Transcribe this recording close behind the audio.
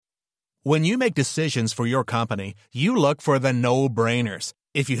When you make decisions for your company, you look for the no-brainers.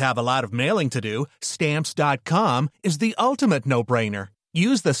 If you have a lot of mailing to do, Stamps.com is the ultimate no-brainer.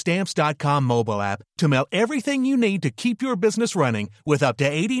 Use the Stamps.com mobile app to mail everything you need to keep your business running with up to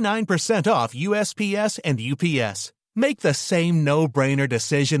 89% off USPS and UPS. Make the same no-brainer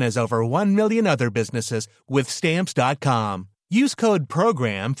decision as over 1 million other businesses with Stamps.com. Use code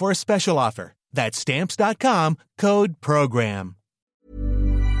PROGRAM for a special offer. That's Stamps.com, code PROGRAM.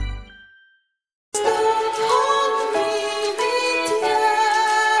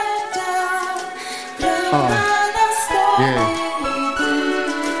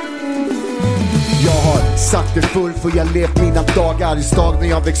 Jag har sagt det full för jag levt mina dagar i stad när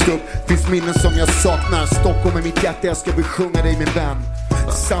jag växt upp. Finns minnen som jag saknar. Stockholm är mitt hjärta, jag ska besjunga dig min vän.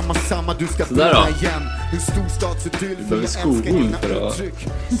 Samma, du ska börja igen. En storstadsidyll för jag älskar dina uttryck.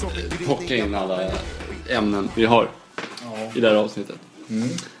 Plocka in alla ämnen vi har i det här avsnittet.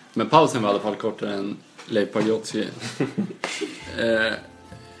 Men pausen var i alla fall kortare än Leif Pagliozzi.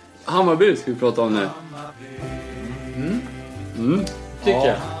 Hammarby ska vi prata om nu. Tycker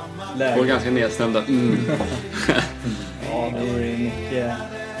jag. Och ganska nedstämda. Ja, det är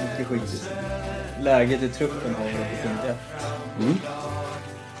mycket skit. Läget i truppen har varit inte.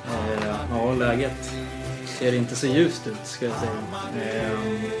 Ja, läget ser inte så ljust ut, ska jag säga.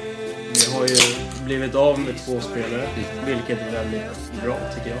 Vi har ju blivit av med 2 spelare, vilket är väldigt bra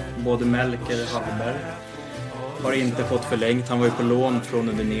tycker jag. Både Melker och Hallberg har inte fått förlängt. Han var ju på lån från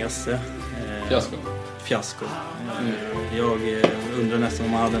Udinese. Fiasko. Jag undrar nästan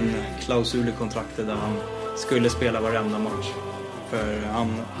om han hade en klausul i kontraktet där han skulle spela varenda match. För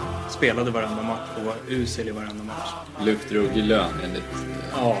han spelade varenda match och var usel i varenda match. Luftruggig lön enligt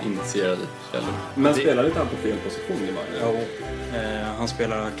initierade källor. Men spelar inte han på fel position i varje? Ja, han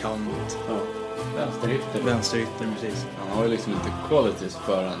spelar kant. Vänsterytter, precis. Han har ju liksom inte qualities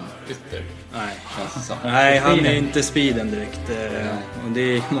för en ytter. Nej, han är inte speeden direkt. Och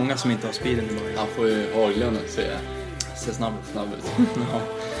det är många som inte har speeden i början. Han får ju Haglönen se snabb ut.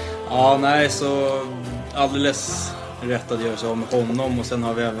 Ja, nej, så alldeles rätt att göra sig om honom. Och sen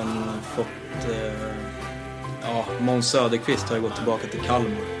har vi även fått Måns Söderqvist har ju gått tillbaka till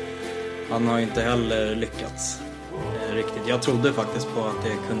Kalmar. Han har inte heller lyckats riktigt. Jag trodde faktiskt på att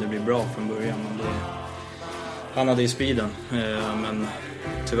det kunde bli bra från början. Men han hade ju speeden. Men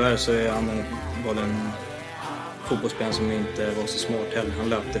tyvärr så är han både en fotbollsspelare som inte var så smart heller. Han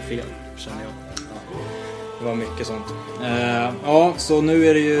löpte fel, känner jag. Det var mycket sånt. Så nu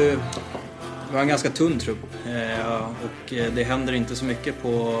är det ju... Vi har en ganska tunn trupp. Och det händer inte så mycket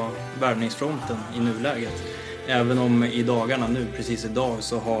på värvningsfronten i nuläget. Även om i dagarna nu, precis idag,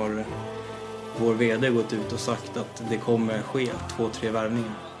 så har vår vd gått ut och sagt att det kommer ske 2-3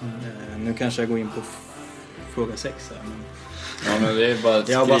 värvningar. Nu kanske jag går in på fråga 6 här. Men... men det är bara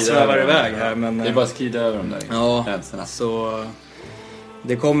jag bara svävar iväg här. Men... Det är bara att skrida över dem där gränserna. Så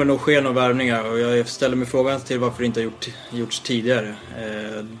det kommer nog ske några värvningar. Och jag ställer mig frågan till varför det inte har gjorts tidigare.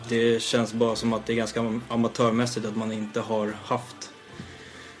 Det känns bara som att det är ganska amatörmässigt att man inte har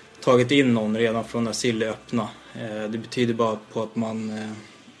tagit in någon redan från när Silly öppna. Det betyder bara på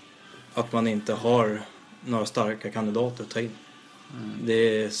att man inte har några starka kandidater att ta in.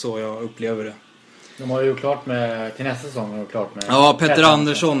 Det är så jag upplever det. De har ju klart till nästa säsong. Ja, Petter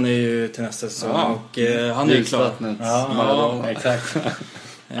Andersson är ju till nästa säsong. Och han är ju klar. Ja, exakt.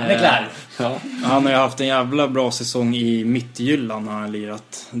 Han är klar. Han har ju haft en jävla bra säsong i Mittjylland när han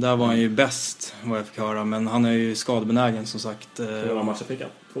lirat. Där var han ju bäst, vad jag fick höra. Men han är ju skadebenägen som sagt. Hur många matcher fick han?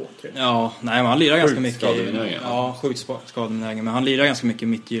 2, 3? Ja, nej, men han lirar ganska mycket. Skadebenägen. Ja, sjukt skadebenägen. Men han lirar ganska mycket i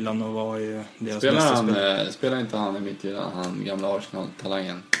Mittjylland och var ju deras bästa spelare. Spelar inte han i Mittjylland, han gamla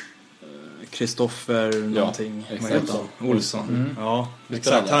Arsenal-talangen? Kristoffer någonting, vad heter han? Olsson. Ja,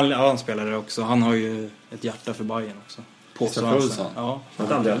 exakt. Han spelade också. Han har ju ett hjärta för Bayern också. Kristoffer Olsson? Ja.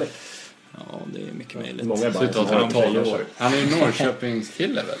 Han är Ja, det är mycket möjligt. Många år. Han är ju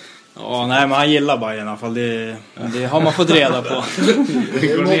Norrköpingskille väl? Ja, nej, men han gillar Bayern i alla fall. Det har man fått reda på.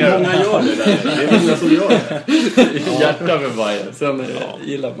 Många gör det där. Det är många som gör det. Hjärta för Bayern. Sen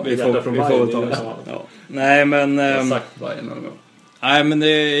gillar man. Vi får ta det. Nej, men... Jag har sagt Bayern någon gång. Nej, men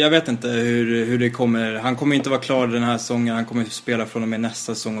jag vet inte hur det kommer. Han kommer inte vara klar den här säsongen. Han kommer spela från och med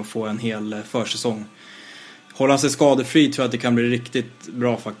nästa säsong och få en hel försäsong. Håller han sig skadefri tror jag att det kan bli riktigt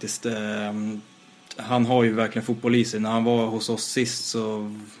bra faktiskt. Han har ju verkligen fotboll i sig. När han var hos oss sist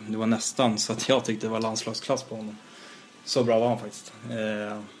så det var nästan så att jag tyckte det var landslagsklass på honom. Så bra var han faktiskt.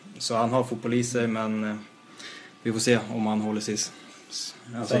 Så han har fotboll i sig, men vi får se om han håller sig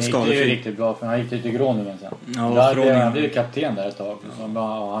alltså skadefri. Det är ju riktigt bra för han gick ut i Groningen sen. Ja, han blev ju kapten där ett tag.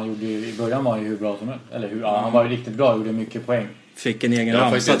 Han gjorde ju, i början var han ju hur bra som helst. Eller han var ju riktigt bra, gjorde mycket poäng. fick en egen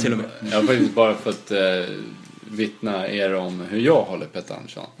ramsa till och med. Jag har faktiskt bara fått vittna er om hur jag håller Petter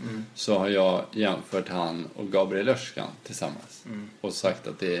Andersson. Så har jag jämfört han och Gabriel Örskan tillsammans. Och sagt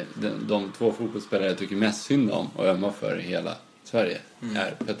att det är de två fotbollsspelare jag tycker mest synd om och ömmar för i hela Sverige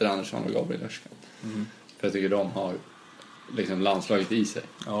är Petter Andersson och Gabriel Örskan. För jag tycker de har liksom landslaget i sig.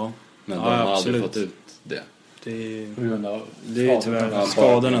 Ja. Men de har aldrig fått ut det. Det är tyvärr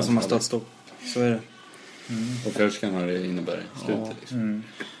skadorna som har stått stopp. Så är det. Och för Örskan har det innebär slutet liksom.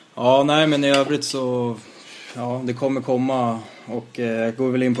 Ja, nej, men i övrigt så... Ja, det kommer komma och jag går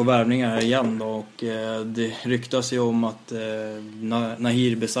väl in på värvningar här igen då, och det ryktas ju om att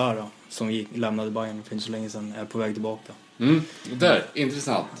Nahir Besara som lämnade Bayern för inte så länge sedan är på väg tillbaka. Där,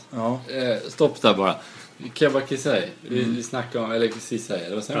 intressant. Ja. Stopp där bara. Keba Kisei, vi snackar om, eller Kisei,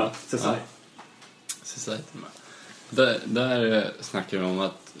 eller vad säger man? Kisei. Där snackar vi om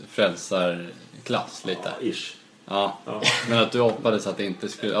att frälsar klass lite. Ish. Ja. Men att du hoppades att det inte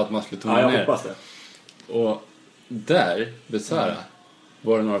skulle, att man skulle tona ner. Ja, jag hoppas det. Och där, Besara,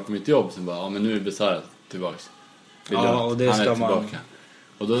 var det några på mitt jobb som bara, ja men nu är Besara tillbaks. Ja, och det han ska är tillbaka. man...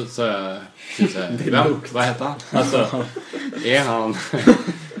 Och då sa jag, typ såhär, vad heter han? Alltså, är han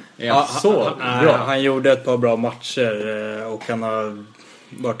så bra? Han gjorde ett par bra matcher och han har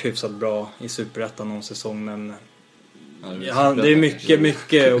varit hyfsat bra i Superettan någon säsong, men det är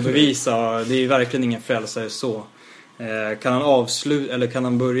mycket att bevisa. Det är verkligen ingen frälsare så. Kan han avsluta, eller kan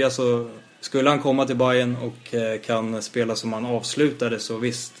han börja, så skulle han komma till Bayern och kan spela som han avslutade, så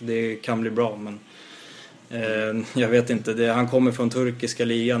visst, det kan bli bra, men jag vet inte. Han kommer från turkiska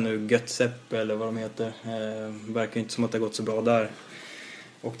ligan nu, Götzepe eller vad de heter. Verkar inte som att det har gått så bra där.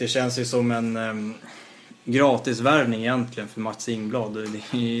 Och det känns ju som en gratisvärvning egentligen för Mats Ingblad.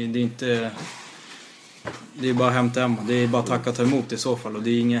 Det är inte... Det är bara att hämta hem. Det är bara att tacka och ta emot i så fall. Och det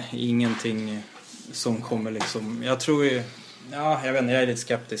är ingenting som kommer liksom... Jag tror ju... Ja, jag vet inte, jag är lite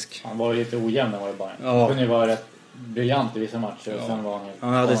skeptisk. Han var lite ojämn när han var i Bayern. Ja. Han kunde ju vara rätt briljant i vissa matcher. Och sen var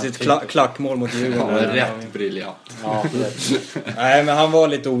han hade sitt klackmål mot Djurgården. Han var rätt briljant. Ja, nej, men han var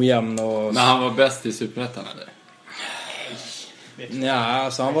lite ojämn. Och... Men han var bäst i Superettan, eller? Ja,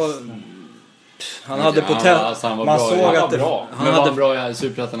 alltså han var... Han hade potential. Han var man bra, såg att det... Bra. Men var han bra i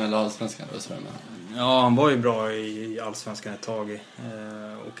Superettan eller Allsvenskan? Ja, han var ju bra i Allsvenskan ett tag.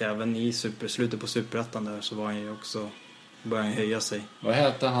 Och även i slutet på Superettan där så var han ju också... Började han höja sig. Vad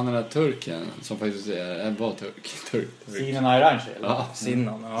heter han, den där turken som faktiskt var turk? Sinan Ayranci, eller? Ja,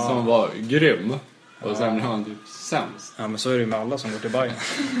 Sinan, ja. Som var grym. Och sen blev han typ sämst. Ja, men så är det med alla som går till Bayern.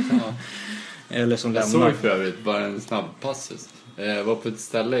 Eller som jag lämnar. såg för övrigt bara en snabb passus. Jag var på ett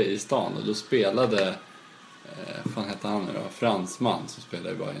ställe i stan och då spelade fan hette han nu då? Fransman som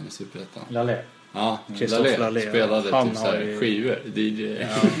spelade i Bayern i Superettan. Lalé. Ja, Christophe Lalé spelade han typ så här skivor. DJ.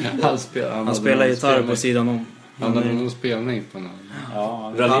 Ja. han spelar gitarr på sidan om. Han hade någon spelning på någon.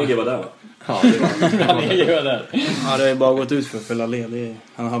 Ja, Ranege var där, va? Ja, det var Ranege var där. Ja, det har ju bara gått ut för Lalé.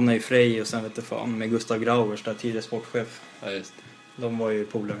 Han hamnade i Frej och sen vet du fan med Gustav Grauvers där, tidigare sportchef. Ja, just det. De var ju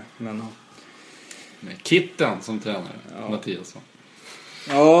polare, men... Med Kitten som tränare, Mattiasson.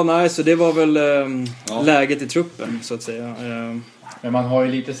 Ja, nej, så det var väl läget i truppen, så att säga. Men man har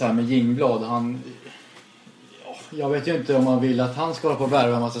ju lite så här med Jingblad, jag vet ju inte om man vill att han ska hålla på och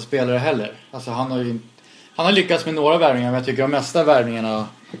värva en massa spelare heller. Alltså han har lyckats med några värvningar, men jag tycker de mesta värvningarna,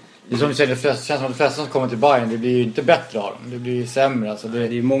 det är som du säger, det känns som att de flesta som kommer till Bayern, det blir ju inte bättre av dem, det blir ju sämre. Alltså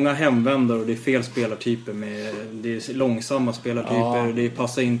det är många hemvändare och det är fel spelartyper, det är långsamma spelartyper, det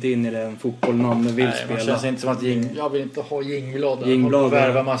passar inte in i den fotboll namnet vill spela. Det känns inte som att jag vill inte ha Jingblad och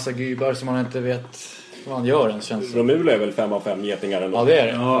värva massa gubbar som man inte vet vad han gör ens, känns. Romula är väl 5 av 5 getingar ändå. Ja, det är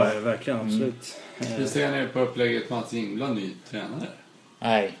det. Ja, verkligen, absolut. Hur ser ni på upplägget Mats Ingblad, ny tränare?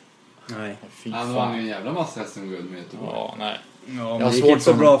 Nej. Han vann ju en jävla massa SM-guld med Göteborg. Ja, nej. Ja, men det gick inte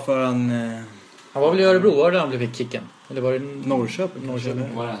så bra för han... Han var väl i Örebro, var det han blev kicken? Eller var det Norrköping?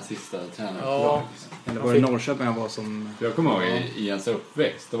 Var det hans sista tränare? Ja. Eller var det Norrköping han var som... Jag kommer ihåg i hans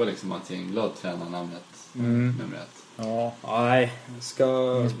uppväxt, då var liksom Mats Ingblad tränarnamnet nummer 1. Ja. Nej,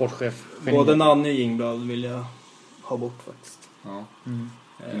 ska... Sportchef. Både Nanne och Ingblad vill jag ha bort faktiskt. Ja.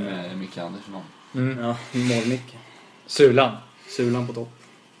 Med Micke Andersson. Ja, mål-Micke. Sulan på topp.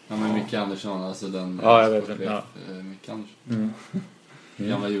 Ja, men Micke Andersson, alltså den... Ja, jag vet det. Ja. Micke Andersson.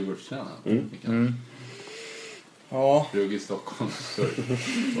 Gamla Djurgårdstränaren. Ja. Brugge i Stockholm.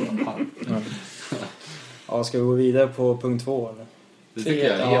 Ja, ska vi gå vidare på punkt 2 eller? Det tycker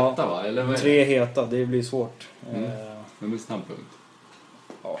jag är heta, va? Eller vad är det? 3 heta, det blir svårt. Men snabb punkt.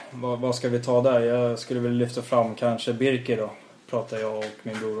 Ja, vad ska vi ta där? Jag skulle väl lyfta fram kanske Birker då. Pratar jag och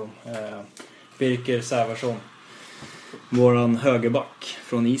min bror om. Birker Sävarsson. Våran högerback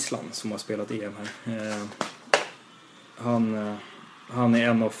från Island som har spelat EM här. han är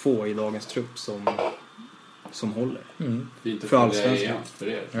en av få i dagens trupp som håller. Fint att för följa allsvenskan. EM för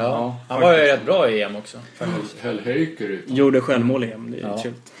er. Ja, han var ju rätt bra i EM också. Höll Höjker ut. Gjorde självmål i EM, det är Ja.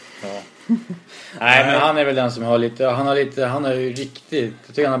 kul. Ja. Nej, men han är väl den som han har ju riktigt,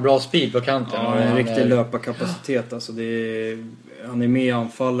 jag tycker han har bra speed på kanten. Ja, och en han riktig är, löparkapacitet. Alltså han är med i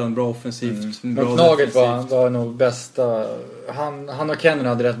anfallen, bra offensivt. Bra mot laget defensivt. var nog bästa. Han och Kennen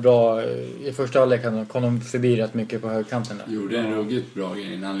hade rätt bra. I första halvlek kom de förbi rätt mycket på högkanten där. Gjorde en ruggigt bra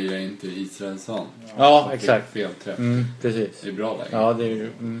grej när han lirade in till Israelsson. Ja, Och fick exakt. Fel träff. Precis. Det är bra läge. Ja, det är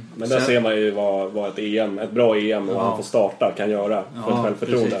Men där ser man ju vad ett bra EM och han får starta kan göra för ett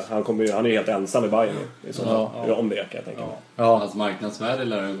självförtroende. precis. Han är ju helt ensam i Bayern i så fall. Om det kan jag tänka mig. Ja. Hans marknadsvärde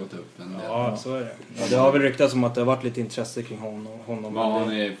lär ha gått upp en del. Ja, så är det. Det har väl ryktats om att det har varit lite intresse kring honom. Vad har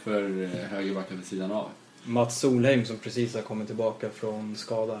ni för högerbackar vid sidan av? Mats Solheim som precis har kommit tillbaka från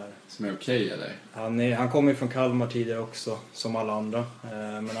skada här. Som är okej eller? Han kommer ju från Kalmar tidigare också, som alla andra.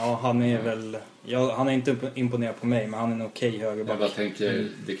 Men ja, han är väl... Ja, han är inte imponerad på mig, men han är en okej högerback. Jag bara tänker,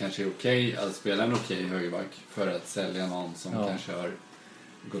 det kanske är okej att spela en okej högerback för att sälja någon som kanske har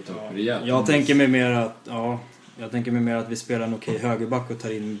gått upp rejält. Jag tänker mig mer att vi spelar en okej högerback och tar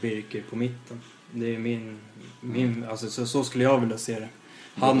in Birker på mitten. Det är min alltså så skulle jag vilja se det.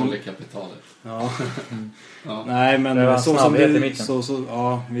 Han håller kapitalet. Ja. Ja. Nej, men så som i du mitten.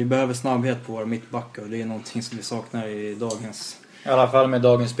 vi behöver snabbhet på våra mittbackar och det är någonting som vi saknar i dagens. I alla fall med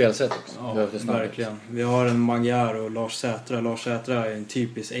dagens spelsätt också. Ja, verkligen. Vi har en Magyar och Lars Sätra. Lars Sätra är en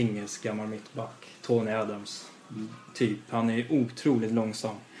typisk engelsk gammal mittback. Tony Adams. Typ. Han är otroligt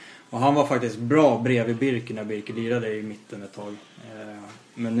långsam. Och han var faktiskt bra bredvid Birker när Birker lirade i mitten ett tag.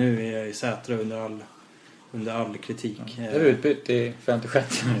 Men nu är jag i Sätra under all kritik. Det är utbytt i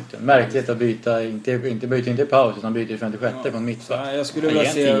 56 minuten. Märkligt att byta, inte i paus utan byta i 56 på en mittback. Jag skulle vilja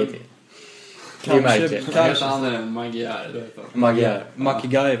se... Det är märkligt. Kanske han är en Magyar.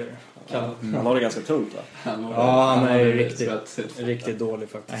 MacGyver. Han har det ganska tungt va? Ja, han är riktigt dålig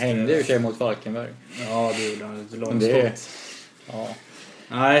faktiskt. Han hängde ju sig mot Falkenberg. Ja, det gjorde han. Ett långt Det- skott. Ja.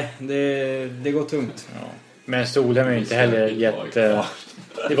 Nej, det går tungt. Ja. Men Solheim är inte heller jätte...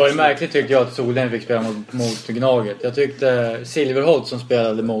 Det var ju märkligt tyckte jag att Solheim fick spela mot Gnaget. Jag tyckte Silverholt som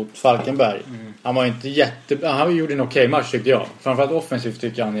spelade mot Falkenberg. Han var inte han gjorde en okej match tyckte jag. Framförallt offensivt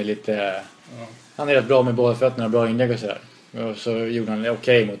tycker jag han är lite... Han är rätt bra med båda fötterna, bra inlägg och sådär. Och så gjorde han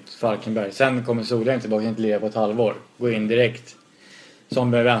okej mot Falkenberg. Sen kommer Solheim tillbaka, inte leva på ett halvår. Gå in direkt.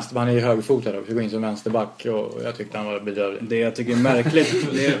 Som vänster, han är ju högerfotad också. Gå in som vänsterback och jag tyckte han var bedrövlig. Det jag tycker är märkligt...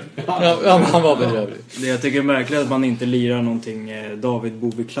 Han var bedrövlig. Det jag tycker är märkligt är att man inte lirar någonting David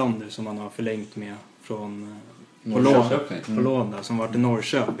Boviklander som man har förlängt med från på lån där, som var till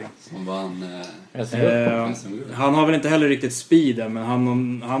Norrköping. Som vann... Han har väl inte heller riktigt speeden, men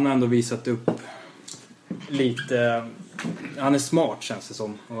han har ändå visat upp lite... Han är smart känns det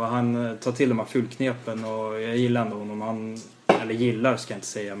som. Och han tar till de här fulknepen och jag gillar ändå honom. Eller gillar ska jag inte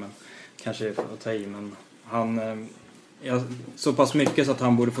säga, men kanske får ta i. Men han... så pass mycket så att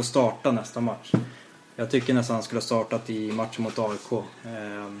han borde få starta nästa match. Jag tycker nästan han skulle ha startat i matchen mot AIK.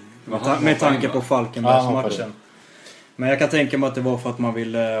 Med tanke på Falkenbergsmatchen. Men jag kan tänka mig att det var för att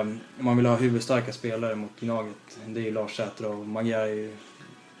man vill ha huvudstarka spelare mot Gnaget. Det är ju Lars Sätra och Magyar.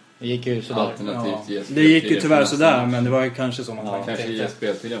 Det gick ju sådär. Alternativt det gick ju tyvärr sådär, men det var ju kanske som man kanske ger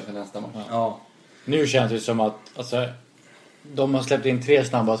speltiden för nästa match. Ja. Nu känns det som att de har släppt in 3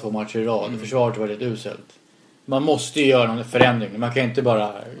 snabba 2 matcher i rad. Försvaret var rätt uselt. Man måste ju göra någon förändring. Man kan inte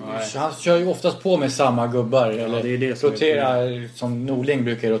bara... Han kör ju oftast på med samma gubbar. Eller det är det som rotera, som Norling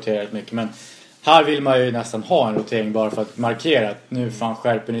brukar rotera rätt mycket. Men här vill man ju nästan ha en rotering bara för att markera att nu fan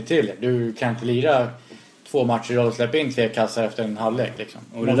skärper ni till er. Du kan inte lira 2 matcher i rad och släppa in 3 kassar efter en halvlek liksom.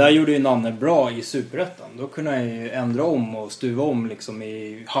 Och det där gjorde ju Nanne bra i Superettan. Då kunde jag ju ändra om och stuva om liksom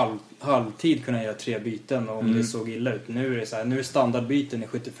i halvtid kunna göra 3 byten om det såg illa ut. Nu är det så här, nu är standardbyten i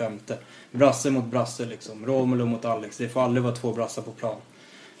 75:e. Brasse mot brasse liksom. Romulo mot Alex. Det får aldrig vara 2 brassar på plan.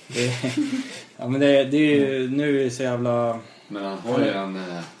 Ja, men det är ju, nu är det så jävla... Men han har ju en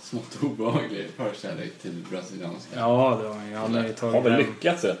smått obehaglig förkärlek till brasilianska. Ja, han har väl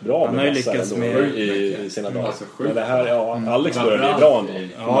lyckats rätt bra han har ju lyckats med i sina dagar. Alltså, men det här, Alex börjar bli bra ändå.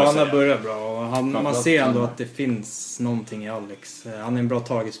 Ja, han har börjat bra. Och man ser ändå att det finns någonting i Alex. Han är en bra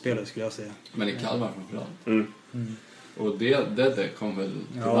targetspelare skulle jag säga. Men i Kalmar framförallt. Och det kom väl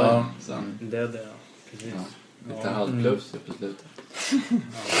till sen. Det, precis. Ja, lite halvplus på slutet.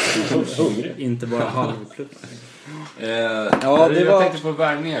 Inte bara halvplus. Jag tänkte på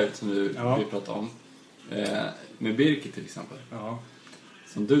värvningar som vi pratade om. Med Birker till exempel. Ja.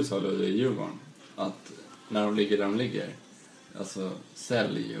 Som du sa då i Djurgården. Att när de ligger där de ligger. Alltså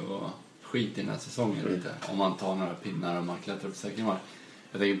sälj och skit i den här säsongen lite. Om man tar några pinnar och man klättrar på säker mark.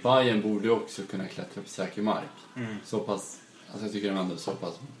 Jag tänker Bayern borde också kunna klättra på säker mark. Så pass, alltså jag tycker de är ändå så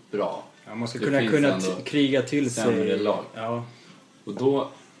pass bra. Ja, man ska kunna kriga till sig lag. Ja. Och då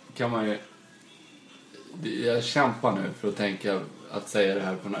kan man ju, jag kämpar nu för att tänka att säga det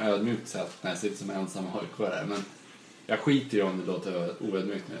här på något ödmjukt sätt när jag sitter som ensam AIK-are, men jag skiter ju om det låter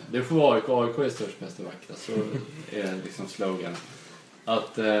oödmjukt nu. Det får vara AIK är störst, bäst och vackrast, så är liksom slogan.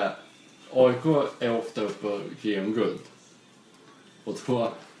 Att AIK är ofta uppe och krigar om guld. Och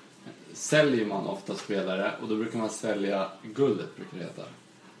då säljer man ofta spelare och då brukar man sälja guldet, brukar det heta.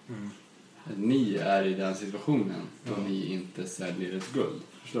 Ni är i den situationen då ni inte säljer ett guld,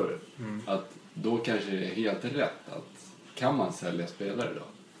 förstår du? Att då kanske det är helt rätt att kan man sälja spelare då,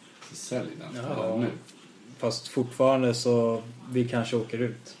 så sälj den spelaren nu. Fast fortfarande så vi kanske åker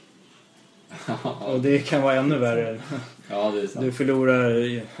ut. Och det kan vara ännu värre. Ja, det är sant. Du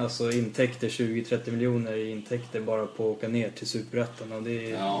förlorar alltså intäkter, 20-30 miljoner i intäkter bara på att åka ner till Superettan. Och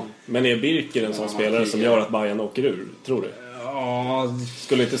det är... Ja. Men är Birker en sån spelare som gör att Bayern åker ur, tror du? Ja,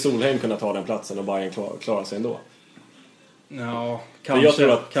 Skulle inte Solheim kunna ta den platsen och Bayern klara sig ändå? ja kanske. Jag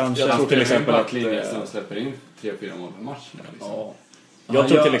tror till exempel att som släpper in 3-4 mål per match. Liksom. Ja. Jag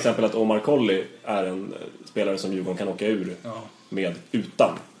tror till exempel att Omar Colley är en spelare som Djurgården kan åka ur med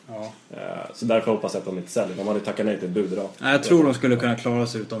utan. Ja. Så därför hoppas jag att de inte säljer. De hade tackat nej till ett bud idag. Jag tror de skulle kunna klara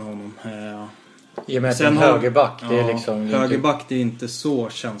sig utan honom. I och med att en högerback, det är liksom... Högerback, det är inte så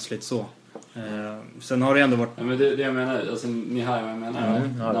känsligt så. Sen har det ändå varit... Ja, men det jag menar, alltså, ni har vad jag menar.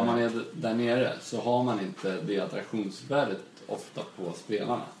 När man är där nere så har man inte det attraktionsvärdet ofta på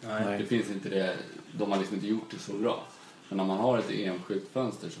spelarna. Nej. Det finns inte det, de har liksom inte gjort det så bra. Men när man har ett enskilt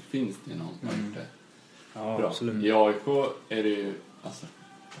fönster så finns det någon som har gjort det bra. Absolut. I AIK är det ju, alltså,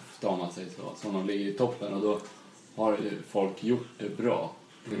 ofta om man säger så, som de ligger i toppen och då har ju folk gjort det bra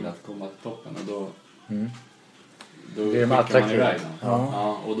till att komma till toppen och då det är skickar man iväg dem.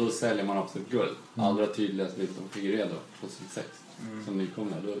 Ja, och då säljer man också ett guld. Allra tydligast lite som Figueiredo 2006 som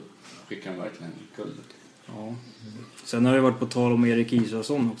nykomna, då skickar man verkligen guldet. Ja. Sen har det varit på tal om Erik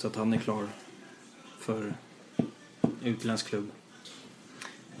Israelsson också, att han är klar för utländsk klubb.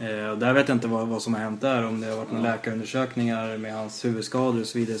 Där vet jag inte vad som har hänt där, om det har varit några läkarundersökningar med hans huvudskador och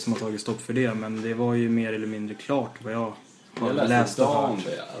så vidare som har tagit stopp för det, men det var ju mer eller mindre klart vad jag har läst och hört.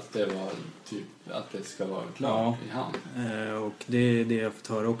 Att det var typ att det ska vara klart i hand. Och det är det jag har fått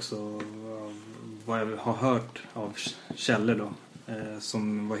höra också, vad jag har hört av källor då,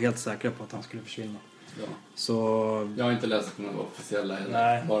 som var helt säkra på att han skulle försvinna. Ja. Så jag har inte läst på något officiella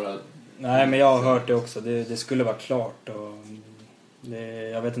heller. Nej, men jag har hört det också. Det skulle vara klart. Och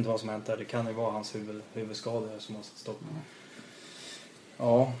jag vet inte vad som har hänt där. Det kan ju vara hans huvudskador som har satt stopp.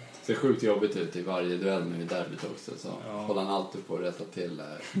 Ja. Det ser sjukt jobbigt ut i varje duell med derbyt också. Så håller han alltid på att rätta till.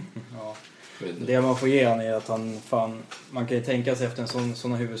 Ja. Det man får ge han är att man kan ju tänka sig efter en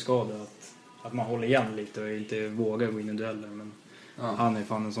sån huvudskada att man håller igen lite och inte vågar gå in i dueller. Men han är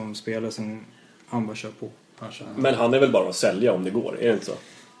fan en sån spelare som han bara kör på. Men han är väl bara att sälja om det går, är det inte så?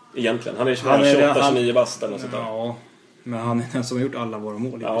 Egentligen. Han är 28-29 bast eller något sånt där. Ja, men han är den som har gjort alla våra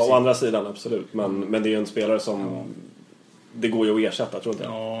mål. Ja, å andra sidan absolut. Men det är en spelare som... Det går ju att ersätta, tror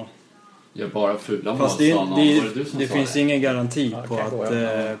jag. Ja. Gör bara fula mål. Fast det finns ingen garanti på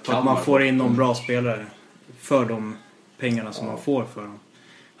att man får in någon bra spelare för de pengarna som man får för dem.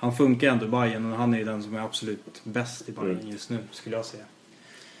 Han funkar ändå i Bayern och han är ju den som är absolut bäst i Bayern just nu, skulle jag säga.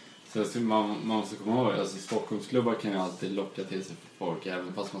 Så man måste komma ihåg, alltså Stockholmsklubbar kan ju alltid locka till sig folk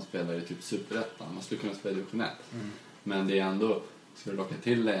även fast man spelar i typ Superettan. Man skulle kunna spela division 1. Men det är ändå, ska du locka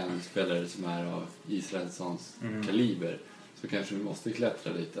till dig en spelare som är av Israelssons kaliber, så kanske du måste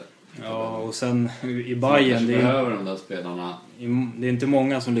klättra lite. Ja, och sen i Bayern, behöver de där spelarna. Det är inte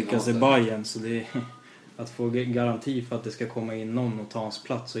många som lyckas i Bayern, så det är, att få garanti för att det ska komma in någon och ta hans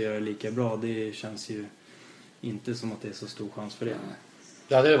plats och göra det lika bra, det känns ju inte som att det är så stor chans för det.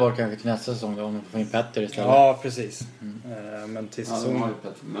 Det hade det varit kanske till nästa säsong då, om de får in Petter istället. Ja, precis. Men till säsongen...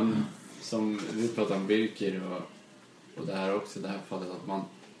 Men som vi pratar om Birker och det här också, det här fallet att man,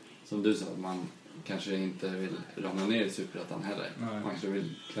 som du sa, att man kanske inte vill ramla ner i Superettan heller. Nej. Man kanske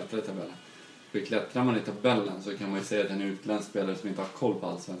vill klättra i tabellen. För klättrar man i tabellen så kan man ju säga att en utländsk spelare som inte har koll på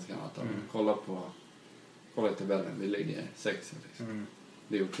allsvenskan att kolla i tabellen, vi ligger 6 liksom.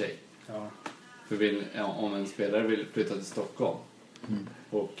 Det är okej. Ja. För om en spelare vill flytta till Stockholm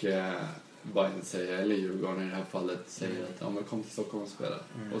och Bayern säger, eller Djurgården i det här fallet säger att men kom till Stockholm och spela.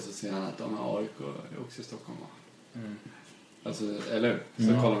 Och så ser han att AIK är också i Stockholm. Alltså, eller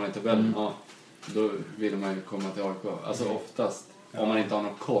så kollar man i tabellen. Ja, då vill man ju komma till AIK. Alltså oftast, om man inte har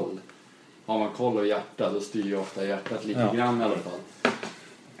någon koll. Har man koll och hjärta, då styr ju ofta hjärtat lite grann i alla fall.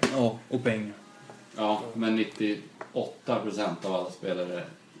 Ja, och pengar. Ja, men 98% av alla spelare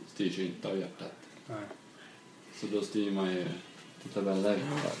styrs ju inte av hjärtat. Nej. Så då styr man ju till tabelläge.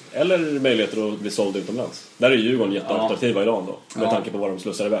 Eller möjligheter att bli såld utomlands. Där är Djurgården jätteattraktiva idag då. Med tanke på vad de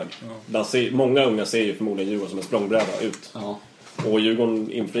slussar iväg. Många unga ser ju förmodligen Djurgården som en språngbräda ut. Ja. Och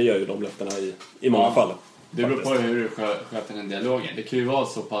Djurgården infriar ju de löftena i många fall. Det beror på hur du sköter den dialogen. Det kan ju vara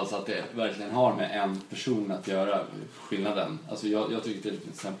så pass att det verkligen har med en person att göra skillnaden. Alltså jag tycker till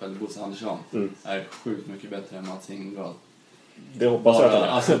exempel Bosse Andersson är sjukt mycket bättre än Mats Ingvall. Det hoppas jag att han är.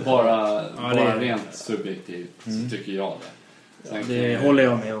 Alltså bara rent subjektivt så tycker jag det. Sen Det håller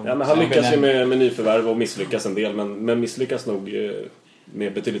jag med om. Ja, men han lyckas ju med nyförvärv och misslyckas en del. Men misslyckas nog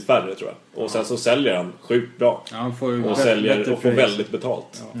med betydligt färre, tror jag. Och sen så säljer han sjukt bra. Ja, han får och säljer och får väldigt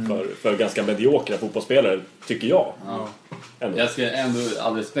betalt för ganska mediokra fotbollsspelare, tycker jag. Ja. Jag ska ändå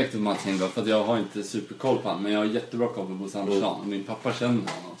all respekt för Mats Ingvall, för att jag har inte superkoll på honom, men jag har jättebra koll på Bosse Andersson. Min pappa känner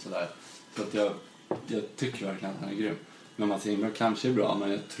honom sådär. Så att jag tycker verkligen att han är grym. Men Mats Ingvall kanske är bra,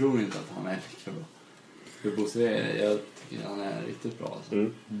 men jag tror inte att han är lika bra. För Bosse, jag tycker han är riktigt bra alltså.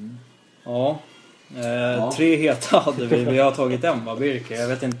 Ja. 3 heta hade vi. Vi har tagit en, va, Birke? Jag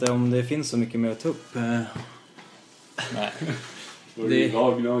vet inte om det finns så mycket mer att ta upp. Nej. Det är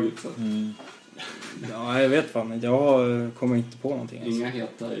laglaget så. Ja, jag vet fan. Jag kommer inte på någonting. Inga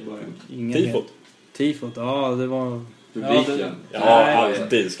heta i början. Tifot, ja, det var... Publiken.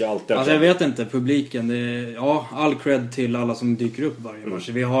 Alltid ska alltid. Alltså jag vet inte, publiken, all cred till alla som dyker upp varje match.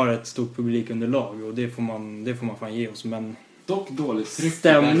 Vi har ett stort publikunderlag och det får man fan ge oss, men dock dåligt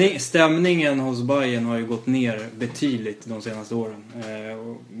tryck. Stämningen hos Bayern har ju gått ner betydligt de senaste åren.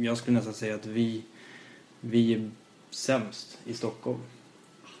 Och jag skulle nästan säga att vi är sämst i Stockholm.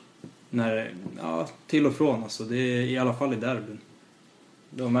 Till och från alltså. Det är i alla fall i derbyn.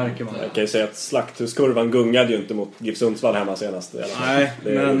 Då märker man det. Jag kan ju säga att slakthuskurvan gungade ju inte mot GIF Sundsvall hemma senast. Nej,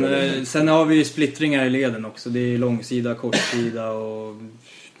 men sen har vi ju splittringar i leden också. Det är långsida, kortsida och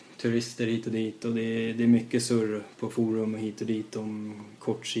turister hit och dit. Och det är mycket surr på forum och hit och dit om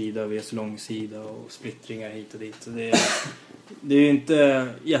kortsida vs långsida och splittringar hit och dit. Så det är ju inte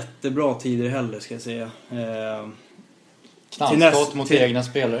jättebra tider heller, ska jag säga. Knallskott mot egna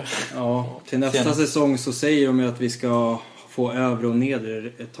spelare. Ja, till nästa säsong så säger de ju att vi ska få övre och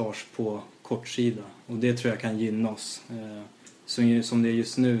nedre etage på kortsida. Och det tror jag kan gynna oss. Som det är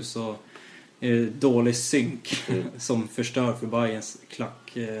just nu så är det dålig synk som förstör för Bayerns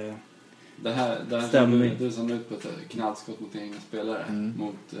klack. Det här du som ut på ett knallskott mot egna spelare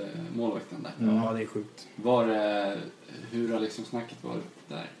mot målvakten där. Ja, det är sjukt. Hur har liksom snacket varit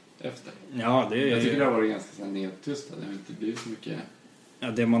där efter? Ja, jag tycker det har varit ganska nedtystat. Det har inte blivit så mycket.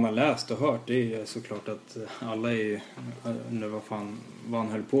 Ja, det man har läst och hört, det är såklart att alla undrar vad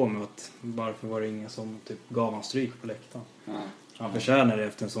han höll på med. Varför var det ingen som typ gav han stryk på läktaren? Ja. Han förtjänar det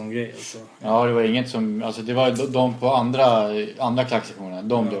efter en sån grej. Alltså. Ja, det var inget som... Alltså det var de på andra klacksektionerna.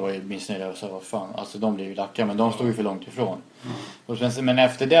 De blev ju missnöjda och sa, vad fan. Alltså de blev ju lacka, men de stod ju för långt ifrån. Men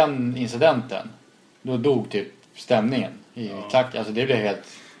efter den incidenten, då dog typ stämningen i klack. Alltså det blev helt...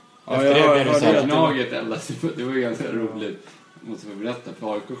 Ja, det var ju ganska roligt. Måste jag berätta,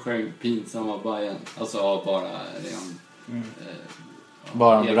 för AIK sjöng pinsamma Bayern. Alltså bara ren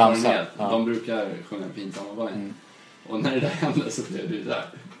bara en ramsa. Ja. De brukar sjunga pinsamma Bayern. Och när det där hände så blev det ju där.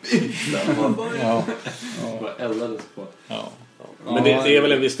 Ja. Bara eldades på. Ja. Men det är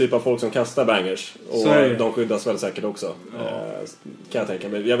väl en viss typ av folk som kastar bangers. Och de skyddas väl säkert också. Kan jag tänka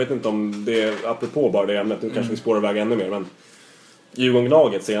mig. Jag vet inte om det är apropå bara det ämnet. Nu kanske vi spårar iväg ännu mer. Men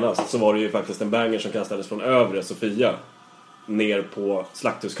Djurgården-laget senast så var det ju faktiskt en banger som kastades från övre Sofia ner på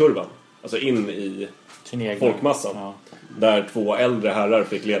slakthuskurvan. Alltså in i folkmassan. Ja. Där 2 äldre herrar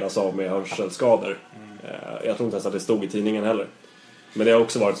fick ledas av med hörselskador. Jag tror inte ens att det stod i tidningen heller. Men det har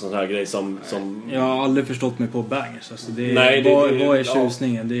också varit en sån här grej som... Jag har aldrig förstått mig på bangers. Alltså vad är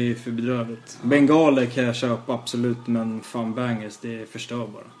tjusningen? Det är för bedrövligt. Bengaler kan jag köpa absolut, men fan bangers, det förstör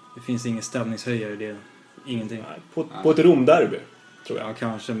bara. Det finns ingen stämningshöjare i det. Ingenting. Nej, på ett Romderby, tror jag. Ja,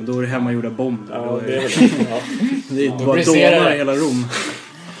 kanske. Men då är det hemmagjorda bomber. Ja, det är väl det är bara dånar i hela Rom.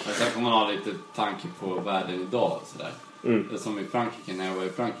 Sen kan man ha lite tanke på världen idag. Sådär. Som i Frankrike, när jag var i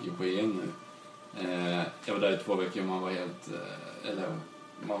Frankrike på EM nu. Jag var där i 2 veckor och man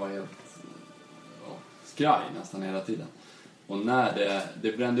var helt skraj nästan hela tiden. Och när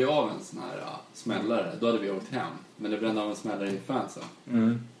det brände av en sån här smällare, då hade vi åkt hem. Men det brände av en smällare i fansen.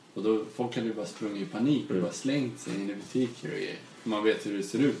 Och då folk hade ju bara sprungit i panik och bara slängt sig in i butiker och grejer. Man vet hur det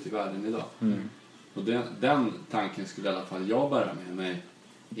ser ut i världen idag. Och den tanken skulle i alla fall jag bära med mig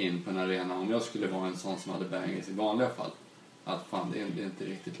in på en arena om jag skulle vara en sån som hade bangers i vanliga fall. Att fan, det är inte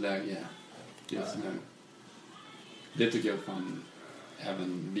riktigt läge just nu. Det tycker jag fan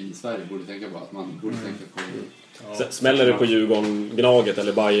även vi i Sverige borde tänka på. Att man borde tänka på... Ja. Smäller det på Djurgården Gnaget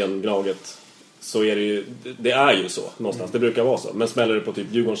eller Bayern Gnaget, så är det är ju så någonstans, det brukar vara så. Men smäller det på typ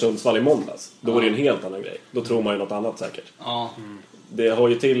Djurgården Sundsvall i måndags, då är det en helt annan grej. Då tror man ju något annat säkert. Ja. Det har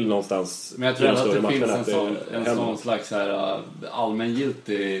ju till någonstans. Men jag tror att det finns en sån slags här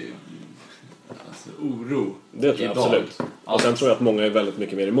allmängiltig oro. Det tror jag absolut. Och sen tror jag att många är väldigt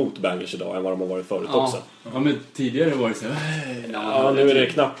mycket mer emot bangers idag än vad de har varit förut också. Ja, men tidigare var det så här... Ja, nu är det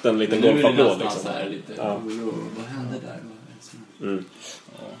knappt en liten golfapplåd liksom. Så här, lite oro. Vad hände där?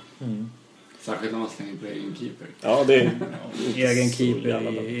 Särskilt när man slänger på egen keeper. Ja, det är... egen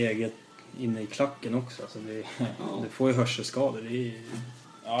keeper i eget inne i klacken också. Alltså det får ju hörselskador. Det är,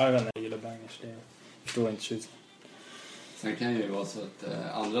 jag vet inte, jag gillar bangers. Det förstår jag inte tjusning. Sen kan det ju vara så att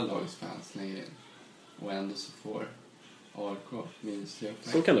andra lags fans slänger in. Och ändå så får AIK minst 3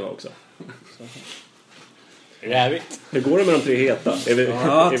 poäng. Så kan det vara också. Rävigt. Hur går det med de 3 heta? Är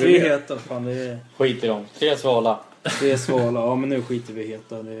vi 3 heta. Fan, det är... Skit i dem. 3 svala. 3 svala. Ja, men nu skiter vi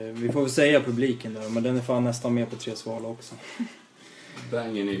heta. Vi får väl säga publiken där. Men den är fan nästan med på 3 svala också.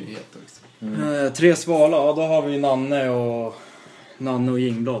 Bangen är ju het också. 3 svala. Ja, då har vi Nanne och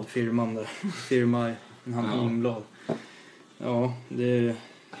Jingblad. Firma Nanne Jingblad. Ja, det...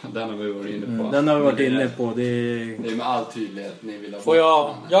 Den har vi varit inne på. Den har vi varit inne på. Det är med all tydlighet ni vill ha. Får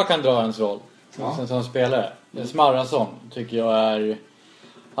jag kan dra en roll som spelare. Smarrason tycker jag är...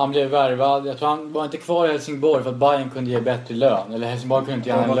 Han blev värvad. Jag tror han var inte kvar i Helsingborg för att Bayern kunde ge bättre lön. Eller Helsingborg kunde inte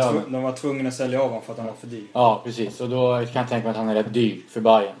ge en lön. De var tvungna att sälja av honom för att han var för dyr. Ja, precis. Och då kan jag tänka mig att han är rätt dyr för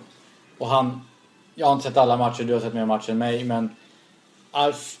Bayern. Och jag har inte sett alla matcher, du har sett mer matcher än mig. Men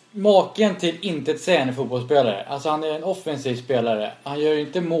maken till intetsägande fotbollsspelare. Alltså han är en offensiv spelare. Han gör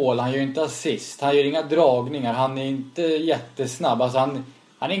inte mål, han gör inte assist. Han gör inga dragningar, han är inte jättesnabb. Alltså han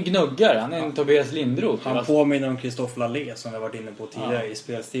är en gnuggare, han är en Tobias Lindroth. Han påminner om Christophe Lallé som vi har varit inne på tidigare i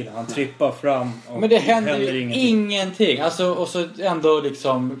spelstilen. Han trippar fram och men det händer ju ingenting. Alltså, och så ändå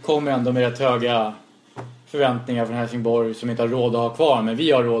liksom kommer ändå med rätt höga förväntningar från Helsingborg som inte har råd att ha kvar. Men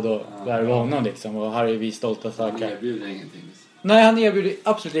vi har råd att värva honom liksom. Och här är vi stolta och starka. Han erbjuder ingenting. Nej, han erbjuder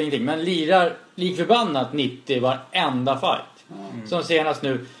absolut ingenting. Men lirar likförbannat 90 varenda fight. Som senast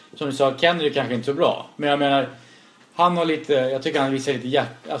nu, som du sa, Kennedy kanske inte så bra. Men jag menar, han har lite, jag tycker han visar lite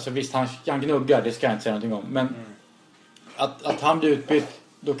alltså visst han gnuggar, det ska jag inte säga någonting om. Men att han blir utbytt,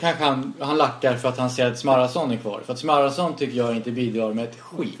 då kanske han lackar för att han ser att Smarrason är kvar. För att Smarrason tycker jag inte bidrar med ett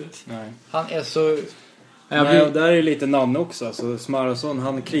skit. Nej. Han är så... Nej, och där är lite namn också. Alltså, Smarrason,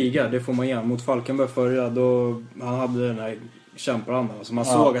 han krigar, det får man igen. Mot Falkenberg förra, då han hade den här kämparandan. Alltså, man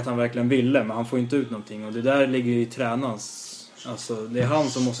såg att han verkligen ville, men han får inte ut någonting. Och det där ligger i tränarens... Alltså, det är han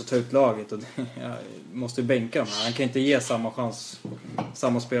som måste ta ut laget. Och måste bänka honom. Han kan inte ge samma chans.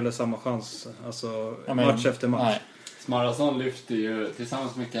 Samma spelare, samma chans. Alltså, match efter match. Nej. Smarrason lyfter ju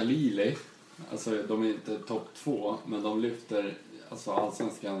tillsammans med Khalili. Alltså, de är inte topp 2, men de lyfter alltså,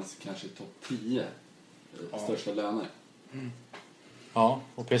 allsvenskans kanske topp 10 största löner. Ja,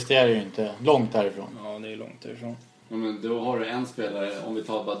 och presterar ju inte långt härifrån. Ja, det är långt härifrån. Ja, men då har du en spelare, om vi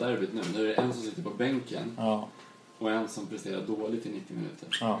tar bara derbyt nu. Nu är det en som sitter på bänken. Ja. Och en som presterar dåligt i 90 minuter.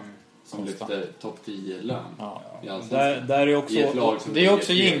 Ja. Som lyfter topp 10 lön. Ja. Där är också... Det är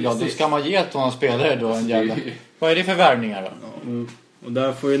också Jingblad. Då ska man ge till honom spelare då en jävla... Vad är det för värvningar då? Ja. Och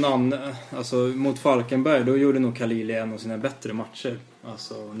där får ju namn... Alltså mot Falkenberg, då gjorde nog Khalili en av sina bättre matcher.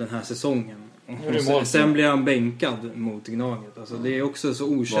 Alltså den här säsongen. Sen blir han bänkad mot Gnaget. Alltså det är också så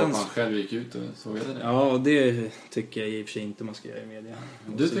okänsligt. Varför han själv gick ut och såg det? Ja, och det tycker jag i och för sig inte man ska göra i media.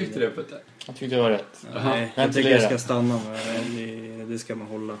 Du tyckte det, Peter? Jag tyckte det var rätt. Nej, jag tycker det ska stanna med. Det ska man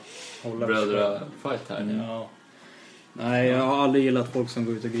hålla. Brödra fight här. Ja. Nej, jag har aldrig gillat folk som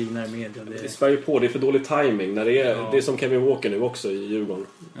går ut och grinar i media. Det spär ju på, det är för dålig timing. När det är som Kevin Walker nu också i Djurgården.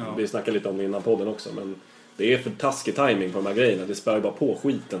 Ja. Vi snackade lite om det innan podden också, men det är för taskig timing på de här grejerna. Det spär ju bara på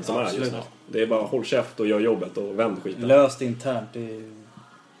skiten som är just nu. Det är bara håll käft och gör jobbet och vänd skiten. Löst internt, det är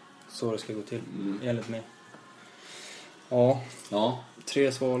så det ska gå till. Enligt mig. Ja.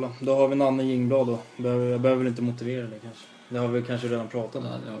 3 svala. Då har vi Nanne Jingblad då. Jag behöver väl inte motivera det kanske. Det har vi kanske redan pratat om.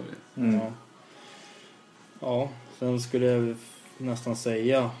 Ja, det har vi. Ja, sen skulle jag nästan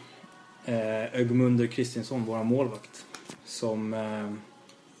säga Ögmunder Kristinsson, våra målvakt. Som...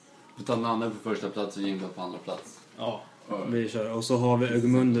 Vi tar Nanne på första plats och Jingblad på andra plats. Ja, vi kör. Och så har vi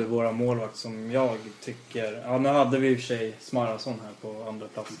Ögmunder, våra målvakt, som jag tycker... Ja, nu hade vi i och för sig Smarrason här på andra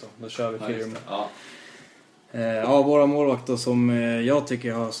plats då. Då kör vi firma. Ja, våra målvakt då, som jag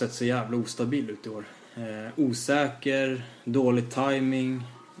tycker har sett så jävla ostabil ut i år. Osäker, dålig timing.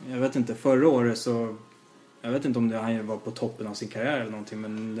 Jag vet inte, förra året så... Jag vet inte om han var på toppen av sin karriär eller någonting,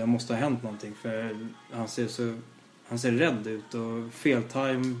 men det måste ha hänt någonting. För han ser rädd ut och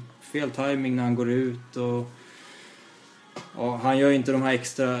fel timing när han går ut och han gör inte de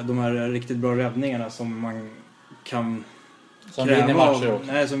här riktigt bra räddningarna som man kan som vinner matcher också.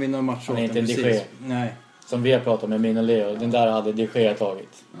 Nej, som vinner matcher. Han är inte de Gea. Nej. Som vi har pratat med Mina Leo, den där hade de Gea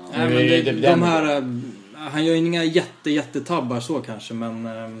tagit. Ja. Nej, men de här han gör inga jättetabbar så kanske, men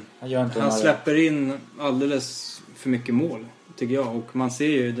han släpper in alldeles för mycket mål tycker jag, och man ser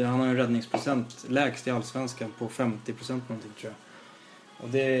ju det, han har en räddningsprocent lägst i Allsvenskan på 50% någonting tror jag. Och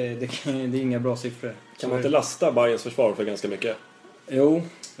det är inga bra siffror. Kan man inte lasta Bayerns försvar för ganska mycket? Jo,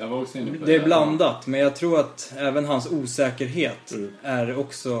 jag var också inne på det är blandat, men jag tror att även hans osäkerhet är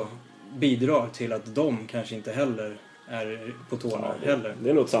också bidrar till att de kanske inte heller är på tårna heller. Det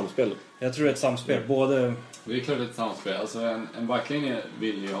är nog ett samspel. Jag tror det är ett samspel. Både... Det är klart ett samspel. Alltså en backlinje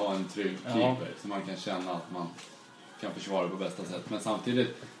vill ju ha en trygg keeper så man kan känna att man kan försvara på bästa sätt. Men samtidigt,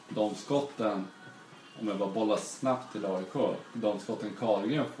 de skotten, om jag bara bollar snabbt till AIK, de skotten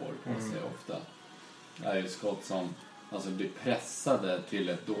Karlgren får på sig ofta är ju skott som alltså blir pressade till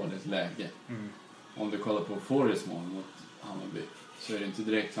ett dåligt läge. Om du kollar på Forrest mål mot Hammarby så är det inte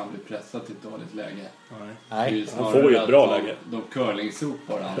direkt han blir pressad till ett dåligt läge. Nej, han får ju ett bra läge. De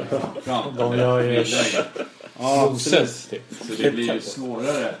curling-sopar han fram. De gör ju Moses. Så det blir ju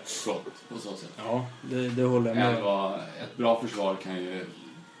svårare skott på så sätt. Ja, det håller jag med. Än vad ett bra försvar kan ju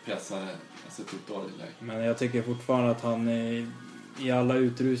pressa till ett dåligt läge. Men jag tycker fortfarande att han i alla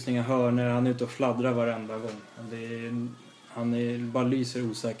utrusningar hörner, han är ute och fladdrar varenda gång. Han bara lyser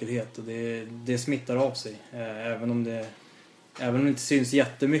osäkerhet och det smittar av sig. Även om det inte syns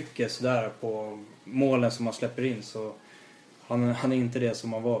jättemycket sådär på målen som man släpper in, så han är inte det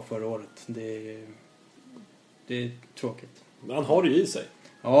som han var förra året. Det är tråkigt. Men han har det i sig.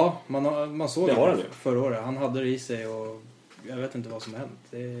 Ja, man såg det förra året. Han hade det i sig och jag vet inte vad som har hänt.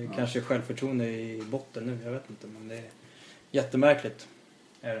 Det är kanske självförtroende i botten nu, jag vet inte. Men det är jättemärkligt.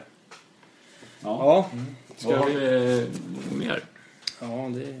 Är det. Ja. Vad har vi mer? Ja,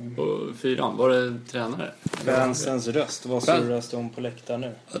 det är... På 4 var det tränare? Fansens röst. Vad surras det om på läktaren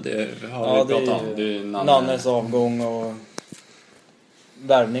nu? Ja, det har vi pratat om. Det är Nannes avgång och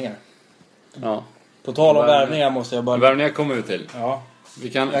värvningar. Ja. På tal om värvningar måste jag bara... Värvningar kommer vi till. Ja.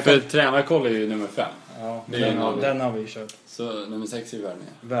 För tränarkoll är ju nummer 5. Ja, den har vi kört. Så nummer 6 är ju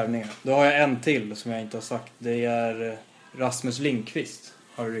värvningar. Då har jag en till som jag inte har sagt. Det är Rasmus Lindqvist,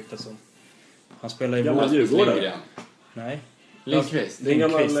 har det ryktats om. Han spelar i gammal Djurgårdare. Nej. Lindqvist. Det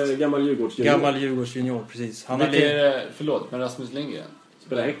är gammal Djurgårdsjunior. Gammal Djurgårdsjunior, precis. Han förlåt, men Rasmus Lindgren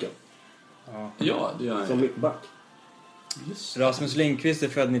spelar Häcken. Ja, det gör han. Som mittback. Rasmus Lindqvist är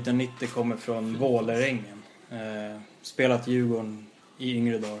född 1990, kommer från Vålerängen. Spelat Djurgården i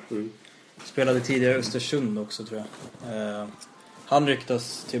yngre dagar. Spelade tidigare Östersund också, tror jag. Han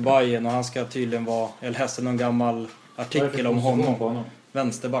ryktas till Bayern och han ska tydligen vara... Jag läste någon gammal artikel om honom.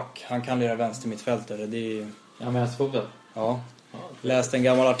 Vänsterback. Han kan lira vänster mittfältare. Det är... Ja, men jag Ja. Läste en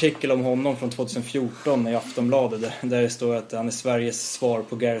gammal artikel om honom från 2014 i Aftonbladet där det står att han är Sveriges svar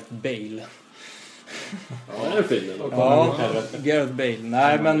på Gareth Bale. Ja, det är fin. Ja, Gareth Bale.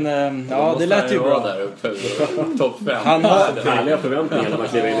 Nej, men det lät ju bra. Där uppe, topp 5. Han har härliga förväntningar när man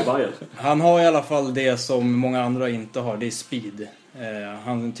kliver in i Bayern. Han har i alla fall det som många andra inte har. Det är speed.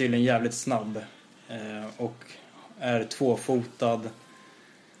 Han är tydligen jävligt snabb. Och är tvåfotad.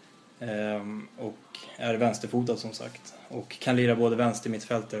 Och är vänsterfotad som sagt. Och kan lira både vänster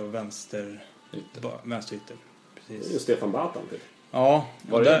mittfältare och vänsterytter. Precis. Det är Stefan Batan typ. Ja.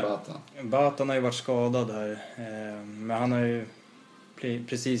 Var det Batan? Batan har ju varit skadad här. Men han har ju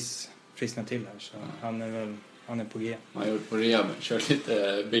precis frisknat till här. Så han är på G. Han har gjort på rehab. Kört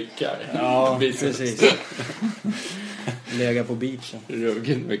lite bickar. Ja, precis. Lägga på beachen.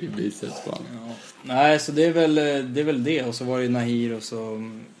 Ruggigt mycket biceps på honom. Ja. Nej, så det är väl det. Och så var det Nahir och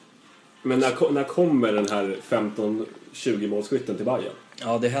så... Men när kommer den här 15-20 målskytten till Bayern?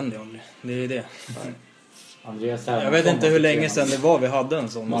 Ja, det händer ju aldrig. Det är det. Andreas jag vet inte hur länge sedan det var vi hade en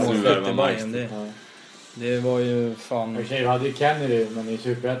sån målskytt i Bayern. Det var ju fan... Vi hade ju Kennedy, men i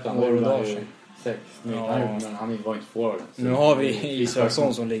Superettan år och dagar sedan. 6. Men han var inte forward. Nu har vi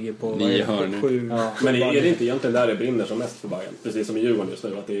Israelsson som ligger på 7. Ja. Men är det inte egentligen där det brinner som mest för Bayern? Precis som i Djurgården just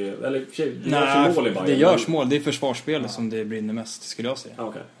nu. Att det är, eller nej, mål i Bayern, det görs mål. Det är försvarsspelet som det brinner mest, skulle jag säga.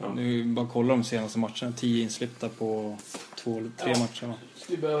 Okay. Ja. Nu bara kolla de senaste matcherna. 10 inslippta på 2 eller 3 matcher.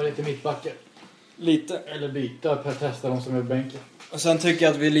 Vi behöver lite mittbackar. Lite. Eller byta per testa de som är på bänken. Och sen tycker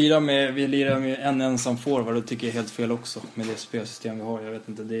jag att vi lirar med en ensam forward. Det tycker jag är helt fel också. Med det spelsystem vi har. Jag vet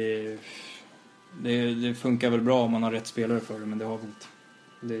inte, det funkar väl bra om man har rätt spelare för det, men det har vi inte.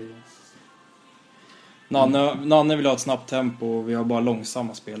 Nanne vill ha ett snabbt tempo och vi har bara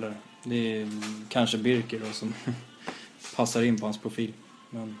långsamma spelare. Det är kanske Birker då som passar in på hans profil.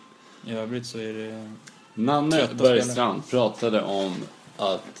 Men i övrigt så är det... Nanne Bergstrand pratade om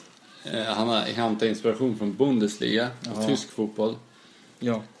att han har hämtat inspiration från Bundesliga och tysk fotboll.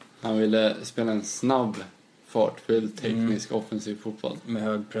 Ja. Han ville spela en snabb, fartfylld, teknisk, offensiv fotboll. Med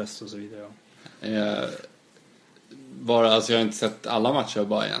hög press och så vidare, Alltså jag har inte sett alla matcher av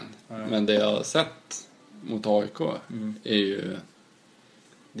Bayern. Men det jag har sett mot AIK är ju...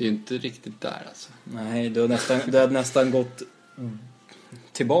 Det är inte riktigt där alltså. Nej, det har nästan gått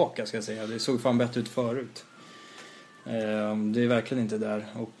tillbaka, ska jag säga. Det såg fan bättre ut förut. Det är verkligen inte där.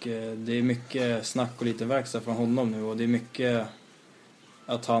 Och det är mycket snack och lite verkstad från honom nu. Och det är mycket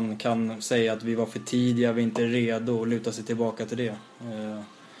att han kan säga att vi var för tidiga, vi är inte redo, och luta sig tillbaka till det.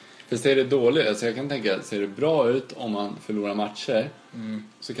 För ser det dåligt, alltså jag kan tänka att ser det bra ut om man förlorar matcher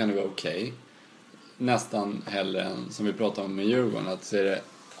så kan det vara okej. Nästan hellre än som vi pratade om med Djurgården, att ser det,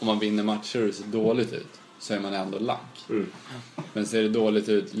 om man vinner matcher och det ser dåligt ut så är man ändå lank. Men ser det dåligt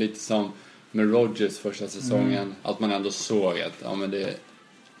ut, lite som med Rodgers första säsongen, att man ändå såg att men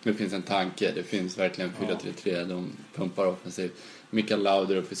det finns en tanke, det finns verkligen 4-3-3, de pumpar offensivt. Mikael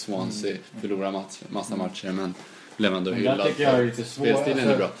Lauder upp i Swansea förlorar massa matcher, men blev ändå hyllad. Det tycker jag är lite svårt. Spelstilen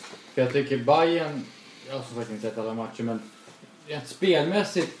är bra. För jag tycker Bayern, jag har faktiskt inte sett alla matcher, men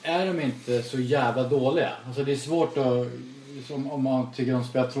spelmässigt är de inte så jävla dåliga. Alltså det är svårt att, om man tycker de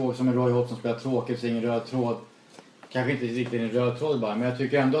spelar tråkigt, som en Roy Hodgson spelar tråkigt, så ingen röd tråd. Kanske inte riktigt en röd tråd bara, men jag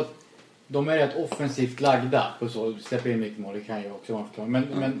tycker ändå att de är rätt offensivt lagda på så, släpper in mycket mål, det kan ju också vara en förklaring.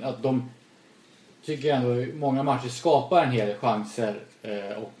 Men att de tycker jag ändå många matcher skapar en hel del chanser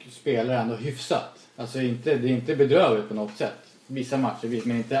och spelar ändå hyfsat. Alltså det är inte bedrövligt på något sätt. Vissa matcher,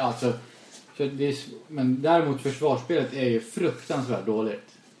 men inte alltså. Men däremot försvarsspelet är ju fruktansvärt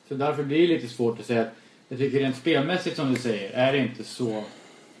dåligt. Så därför blir det lite svårt att säga att jag tycker rent spelmässigt, som du säger, är det inte så.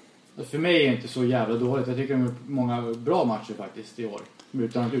 För mig är det inte så jävla dåligt. Jag tycker de har många bra matcher faktiskt i år.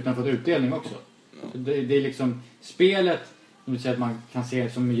 Utan fått utdelning också. Det är liksom spelet, om du säger att man kan se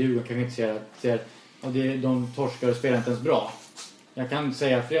det som Djurgården, kan inte se och det är, de torskar och spelar inte ens bra. Jag kan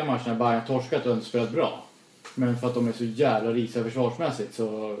säga flera matcher när Bayern torskat och inte spelat bra. Men för att de är så jävla risa försvarsmässigt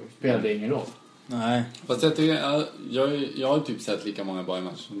så spelar det ingen roll. Nej. Fast jag tycker, jag har typ sett lika många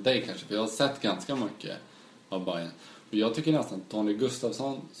Bayern-matcher som dig kanske. För jag har sett ganska mycket av Bayern. Och jag tycker nästan Tony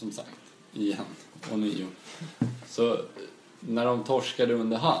Gustafsson, som sagt, igen och nio. Så när de torskade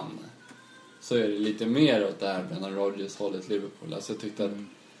under hand så är det lite mer åt det här Brendan Rodgers hållet Liverpool. Alltså jag tyckte att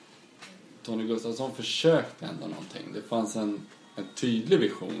Tony Gustafsson försökte ändå någonting. Det fanns en tydlig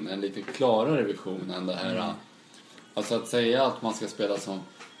vision, en lite klarare vision än det här. Alltså att säga att man ska spela som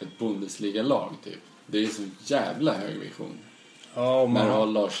ett Bundesliga-lag typ. Det är så jävla hög vision. Ja, när du har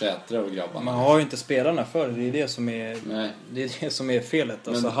Lars Sätre och grabbarna. Man har ju inte spelarna för det. Det är det som är, det är det som är felet.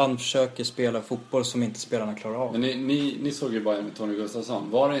 Alltså, han försöker spela fotboll som inte spelarna klarar av. Men ni såg ju bara med Tony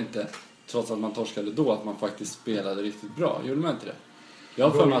Gustafsson. Var det inte, trots att man torskade då, att man faktiskt spelade riktigt bra? Gjorde man inte det? Jag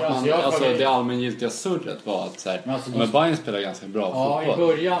har för mig att det allmängiltiga surret var att så här, men Bayern spelar ganska bra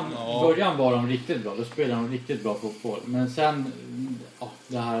fotboll. I början var de riktigt bra. Då spelade de riktigt bra fotboll. Men sen,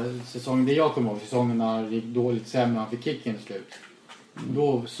 det här säsongen, det jag kommer ihåg, säsongen när det gick dåligt sämre, han fick kicken i slut.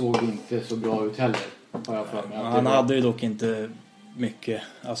 Då såg det inte så bra ut heller. Har jag för mig. Han hade ju dock inte mycket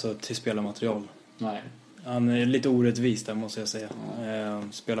till spelarmaterial. Nej. Han är lite orättvis där, måste jag säga.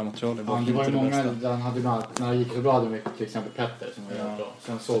 Spelarmaterialet var inte det många, bästa. han hade när det gick så bra hade vi till exempel Petter som var bra.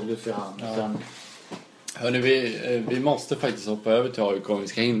 Sen såldes ju han. Ja. Sen... Hörrni, vi måste faktiskt hoppa över till AIK om vi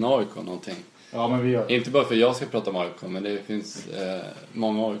ska hinna AIK någonting. Ja, men vi gör det. Inte bara för jag ska prata om AIK, men det finns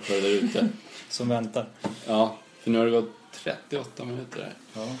många AIK där ute. Som väntar. Ja, för nu har det gått 38 minuter där.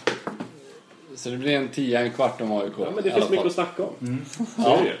 Ja. Så det blir en kvart om AIK. Ja, men det finns mycket att snacka om.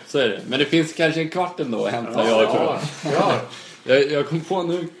 Så är det. Men det finns kanske en kvart ändå att hämta i AIK. Ja. Jag kom på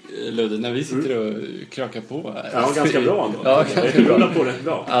nu, Ludde, när vi sitter och krökar på här. Ja, ganska bra ändå. Ja, ganska bra. På rätt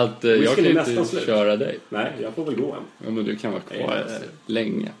bra. Att jag kan inte köra dig. Nej, jag får väl gå än. Ja, men du kan vara kvar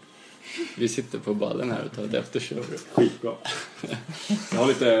länge. Vi sitter på ballen här och tar ett efterkör. Skitbra. Jag har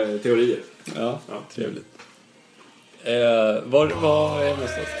lite teorier. Ja, trevligt. Vad är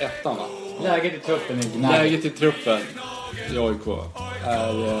någonstans? Ettan, va? Läget i truppen är gnäll. Läget i truppen i AIK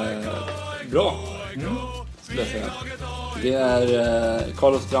är bra, skulle jag säga. Det är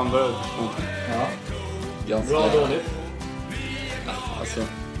Carlos Strandberg. Ja. Ganska bra dåligt. Alltså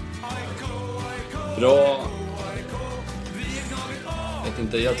bra.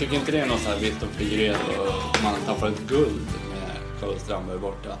 Jag tycker inte det är någon så här vitt och figurerat och man tappar ett guld med Carlos Strandberg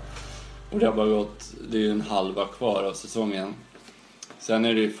borta. Och det har bara gått, det är ju en halva kvar av säsongen. Sen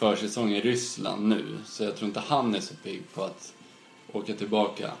är det ju försäsong i Ryssland nu, så jag tror inte han är så pigg på att åka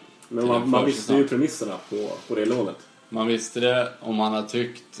tillbaka. Men man visste ju premisserna på det lånet. Man visste det om man har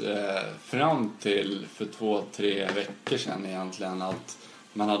tyckt fram till för 2-3 veckor sedan egentligen att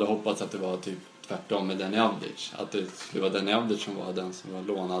man hade hoppats att det var typ tvärtom med Deni Avdic. Att det skulle vara Deni Avdic som var den som var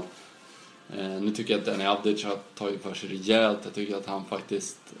lånad. Nu tycker jag att Deni Avdic har tagit för sig rejält. Jag tycker att han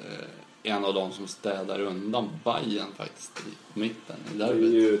faktiskt är en av dem som städar undan Bayern faktiskt i mitten. Det är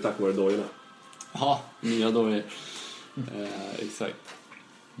ju tack vare dojorna. Ja, nya dojor. Exakt.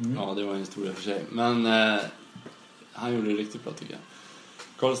 Ja, det var en historia för sig. Men han gjorde det riktigt bra tycker jag.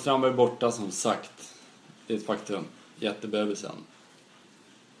 Carl Strandberg borta som sagt. Det är ett faktum. Jättebebisen.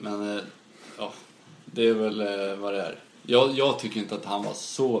 Men ja, det är väl vad det är. Jag tycker inte att han var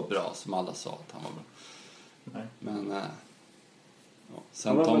så bra som alla sa att han var bra. Nej. Men ja.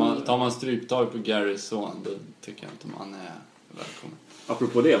 Sen tar man stryptag på Garys son, då tycker jag inte man är välkommen.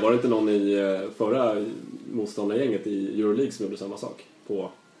 Apropå det, var det inte någon i förra motståndargänget i Euroleague som gjorde samma sak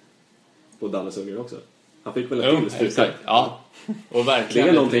på Dallas Ungern också? Han fick väl en till stryptag. Ja. Och verkligen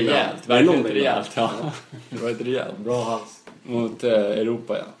det är någonting rejält. Verkligen rejält. Ja. Det var ett rejält. Bra hals. Mot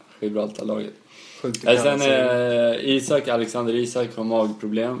Europa, ja. Gibraltar-laget. Sen Alexander Isak har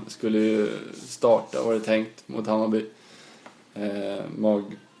magproblem. Skulle ju starta, var det tänkt, mot Hammarby.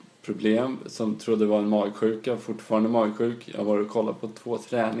 Magproblem som trodde var en magsjuka. Fortfarande magsjuk. Jag var och kollade på 2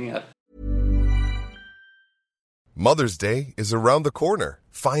 träningar. Mother's Day is around the corner.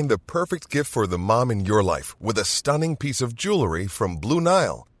 Find the perfect gift for the mom in your life with a stunning piece of jewelry from Blue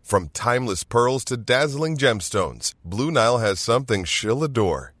Nile. From timeless pearls to dazzling gemstones, Blue Nile has something she'll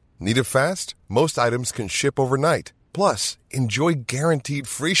adore. Need it fast? Most items can ship overnight. Plus, enjoy guaranteed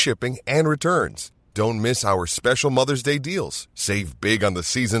free shipping and returns. Don't miss our special Mother's Day deals. Save big on the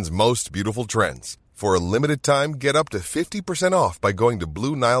season's most beautiful trends. For a limited time, get up to 50% off by going to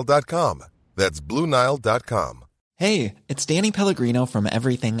BlueNile.com. That's BlueNile.com. Hey, it's Danny Pellegrino from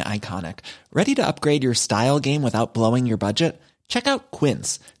Everything Iconic. Ready to upgrade your style game without blowing your budget? Check out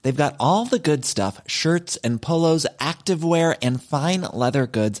Quince. They've got all the good stuff, shirts and polos, activewear, and fine leather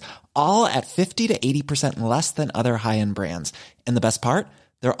goods, all at 50 to 80% less than other high-end brands. And the best part?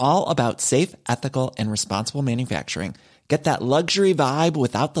 They're all about safe, ethical, and responsible manufacturing. Get that luxury vibe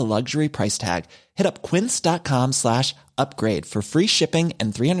without the luxury price tag. Hit up quince.com/upgrade for free shipping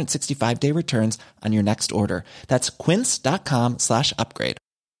and 365-day returns on your next order. That's quince.com/upgrade.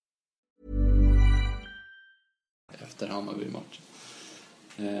 Efter Hammarby-matchen.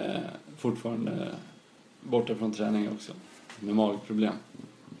 Fortfarande borta från träning också. Med magproblem.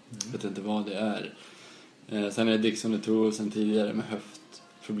 Vet inte vad det är. Sen är det Dixon Eto'o sen tidigare med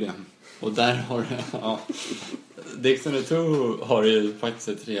höftproblem. Och där har det... Ja. Dixon Eto'o har ju faktiskt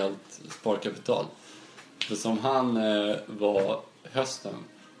ett rejält sparkapital. För som han var hösten...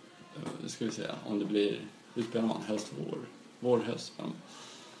 Ska vi säga, om det blir... Hur spelar man? Höst, vår. Vår, höst.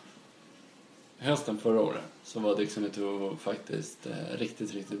 Hösten förra året så var Dixon Eto'o faktiskt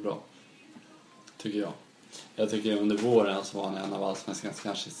riktigt, riktigt bra. Tycker jag. Jag tycker under våren så var han en av allsvenskans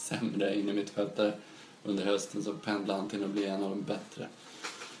kanske sämre in i mittfältare. Under hösten så pendlade han till att bli en av de bättre.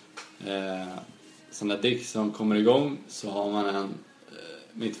 Så när Dixon kommer igång så har man en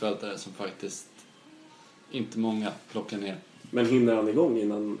mittfältare som faktiskt inte många plockar ner. Men hinner han igång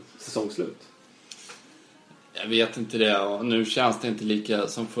innan säsongslut? Jag vet inte det, och nu känns det inte lika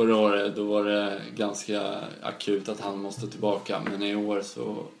som förra året. Då var det ganska akut att han måste tillbaka. Men i år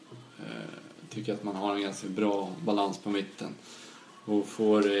så tycker jag att man har en ganska bra balans på mitten. Och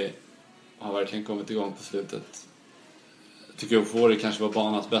Ofori har verkligen kommit igång på slutet. Jag tycker Ofori kanske var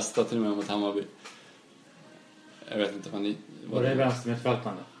banans bästa till och med mot Hammarby. Jag vet inte vad ni... Var det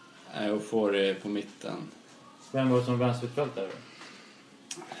vänstermittfältande? Nej, Ofori på mitten. Vem var det som vänstermittfältare?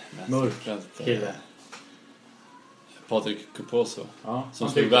 Mörk kille. Patrik Kuposo. Ja, som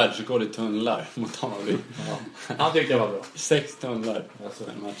slog världsrekord i tunnlar mot Hammarby. Ja. Han tyckte jag var bra. 6 tunnlar. Ja,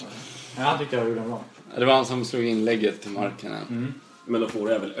 han tyckte jag gjorde bra. Det var han som slog inlägget till marken. Men då får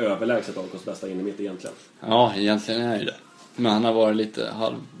det väl överlägset AIKs bästa in i mitt egentligen. Ja, egentligen är det. Men han har varit lite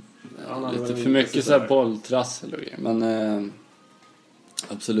lite för mycket så här bolltrassel och grejer. Men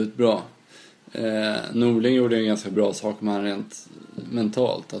absolut bra. Norling gjorde en ganska bra sak med han rent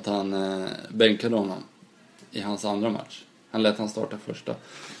mentalt. Att han bänkade honom i hans andra match. Han lät han starta första.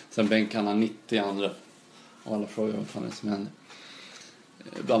 Sen bänkade han 90 andra. Och alla frågar vad fan är det som händer.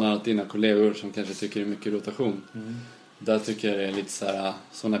 Bland annat dina kollegor som kanske tycker det är mycket rotation. Där tycker jag det är lite så här.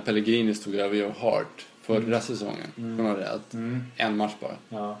 Så när Pellegrini stod över Your Heart förra säsongen. En match bara.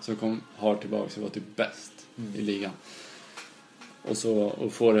 Ja. Så kom Hart tillbaka och var typ bäst i ligan. Och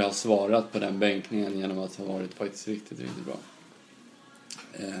får det ha svarat på den bänkningen genom att ha varit faktiskt riktigt, riktigt bra.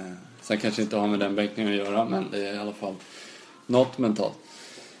 Sen kanske inte har med den bänkningen att göra, men det är i alla fall något mentalt.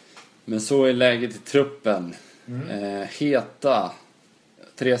 Men så är läget i truppen. Heta.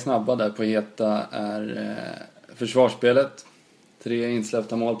 3 snabba där på Heta är försvarsspelet. 3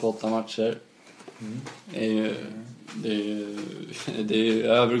 insläppta mål på 8 matcher. Det är ju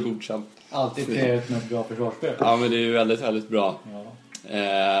övergodkänt. Alltid trevligt med ett bra försvarsspel. Ja, men det är ju väldigt, väldigt bra.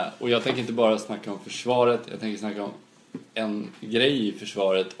 Ja. Och jag tänker inte bara snacka om försvaret. Jag tänker snacka om en grej i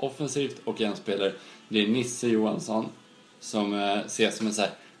försvaret offensivt och en spelare. Det är Nisse Johansson som ses som en så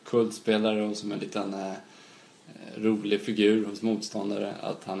här kultspelare och som en liten rolig figur hos motståndare.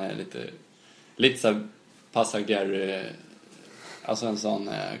 Att han är lite så här passar Gary, alltså en sån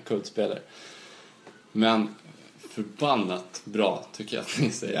kultspelare. Men förbannat bra tycker jag att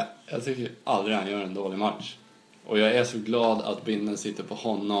Nisse är. Jag tycker aldrig han gör en dålig match. Och jag är så glad att binden sitter på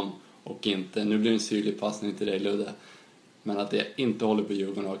honom och inte, nu blir det en syrlig passning till dig Ludde, men att jag inte håller på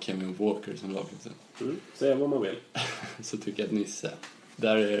Djurgården och har Kevin Walker som lagkapten. Säga vad man vill. Så tycker jag att Nisse,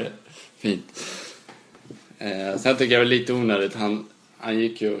 där är det fint. Sen tycker jag det var lite onödigt, han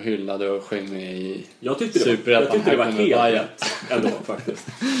gick ju och hyllade och sjöng med i Superettan. Jag tyckte det var helt rätt ändå faktiskt.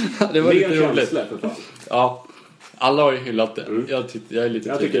 Det var lite roligt. För fan. Ja, alla har ju hyllat det. Jag är lite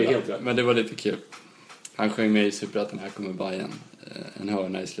jag tycker det är helt rätt. Men det var lite kul. Han sjöng med i Superettan, här kommer Bayern. En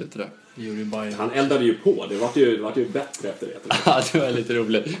hörna i slutet där. Han eldade ju på, det var ju bättre efter det. Ja, det var lite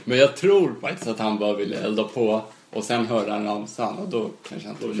roligt. Men jag tror faktiskt att han bara ville elda på och sen hörde han ramsan och då kanske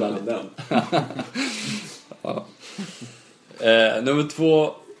han tog den lite. Ja. Nummer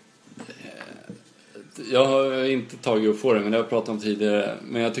 2. Jag har inte tagit att få det, men det har jag pratat om tidigare.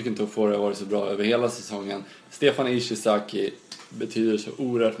 Men jag tycker inte att få det har varit så bra över hela säsongen. Stefan Ishizaki betyder så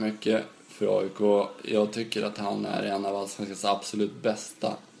oerhört mycket för AIK. Jag tycker att han är en av allsvenskans absolut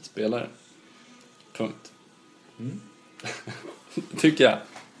bästa spelare. Punkt. Tycker jag.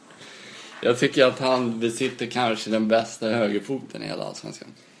 Jag tycker att han besitter kanske den bästa högerfoten i hela allsvenskan.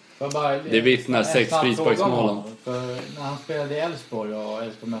 Det vittnar 6 frisparksmål. För när han spelade i Elfsborg och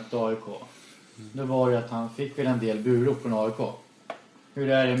Elfsborg mötte AIK, då var det att han fick väl en del burop från AIK. Hur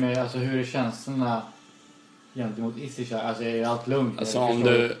är det med, alltså hur är känslorna gentemot Ishizaki? Alltså är allt lugnt? Alltså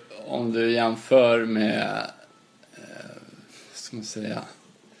om du jämför med ska man säga,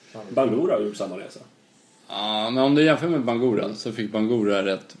 Bangura har gjort samma resa. Ja, men om du jämför med Bangura så fick Bangura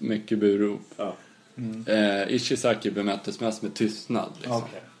rätt mycket burop. Ja. Ishizaki bemöttes mest med tystnad liksom.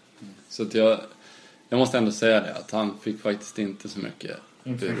 Okay. Så att jag måste ändå säga det, att han fick faktiskt inte så mycket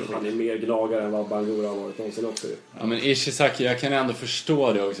burop. Han är mer gnagare än vad Bangura har varit någonsin också. Ja, men Ishizaki, jag kan ändå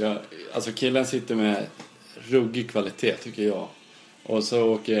förstå det också. Alltså killen sitter med ruggig kvalitet tycker jag. Och så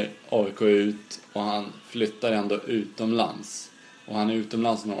åker AIK ut och han flyttar ändå utomlands. Och han är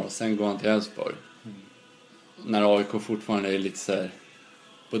utomlands några år, sen går han till Elfsborg. När AIK fortfarande är lite så här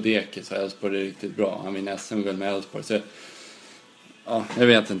på deket, så Elfsborg är riktigt bra. Han vinner SM-guld med Elfsborg. Så ja, jag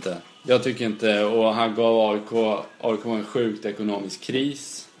vet inte. Jag tycker inte, och han gav AIK en sjukt ekonomisk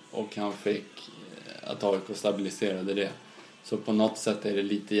kris och han fick att AIK stabiliserade det. Så på något sätt är det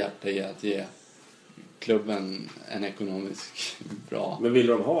lite hjärta i att ge klubben en ekonomisk bra. Men vill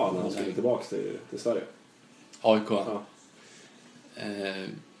de ha när han ska tillbaka till Sverige? AIK? Ja.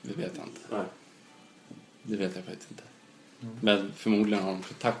 Det vet jag inte. Nej. Det vet jag faktiskt inte. Men förmodligen har de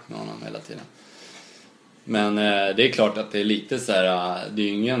kontakt med honom hela tiden. Men det är klart att det är lite så här, det är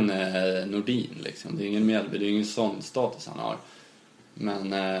ju ingen Nordin liksom. Det är ingen Mjällby, det är ingen sån status han har.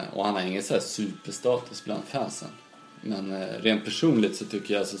 Men, och han har ingen så här superstatus bland fansen. Men rent personligt så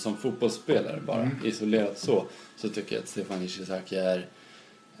tycker jag, alltså, som fotbollsspelare bara, isolerat så tycker jag att Stefan Ishizaki är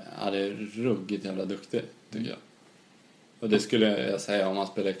ruggigt jävla duktig, tycker jag. Och det skulle jag säga om han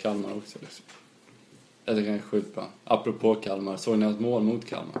spelar i Kalmar också liksom. Jag tycker han är sjukt bra. Apropå Kalmar, såg ni ett mål mot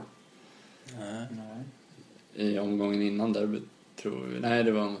Kalmar? Nej. I omgången innan där tror vi. Nej,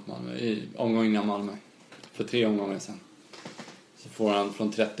 det var mot Malmö. I omgången innan Malmö. För 3 omgångar sen. Så får han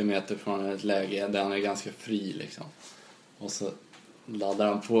från 30 meter från ett läge där han är ganska fri liksom. Och så laddar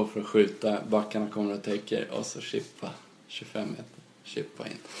han på för att skjuta. Backarna kommer och täcker. Och så chippa 25 meter. Chippa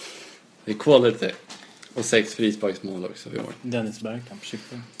in. Det är quality. Och 6 frisparksmål också i år. Dennis Bergkamp,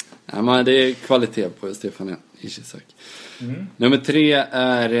 chippa. Ja, men det är kvalitet på Stefan Ishizaki. Nummer 3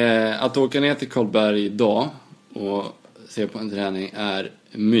 är att åka ner till Karlberg idag och se på en träning är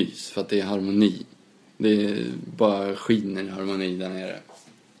mys, för att det är harmoni. Det är bara skiner harmoni där nere.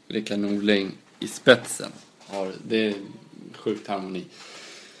 Rickard Norling i spetsen det är sjukt harmoni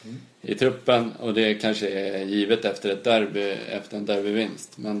i truppen, och det kanske är givet efter en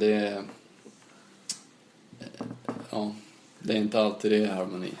derbyvinst, men det är det är inte alltid det är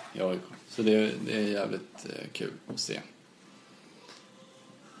harmoni i AIK. Så det är jävligt kul att se.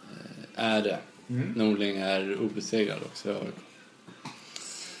 Är det. Norling är obesegrad också i AIK.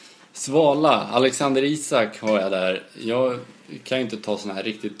 Svala, Alexander Isak har jag där. Jag kan ju inte ta såna här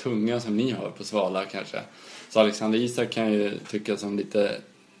riktigt tunga som ni har på Svala kanske. Så Alexander Isak kan ju tycka som lite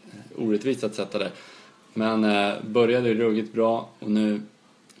orättvist att sätta det. Men började ju ruggigt bra och nu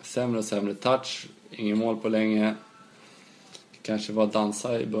sämre och sämre touch. Ingen mål på länge. Kanske var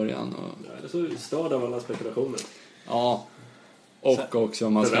dansa i början. Det är så störd av alla spekulationer. Ja. Och också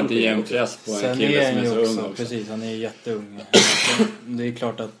man ska inte ge en press på en kille som är så ung också. Precis, han är jätteung. Det är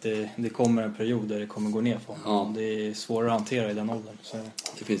klart att det kommer en period där det kommer gå ner för honom. Ja. Det är svårare att hantera i den åldern. Så.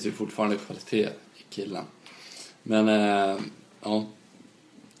 Det finns ju fortfarande kvalitet i killen. Men ja,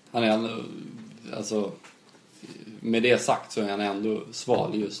 han är ändå, alltså, med det sagt så är han ändå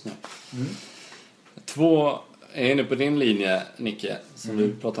sval just nu. Två är inne på din linje, Nicke, som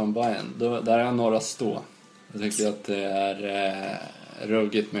du pratar om Bayern. Där är några stå. Jag tycker att det är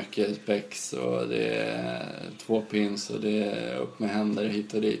ruggigt mycket spex och det är 2 pins och det är upp med händer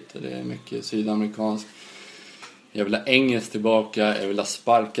hit och dit och det är mycket sydamerikansk. Jag vill ha engelskt tillbaka, jag vill ha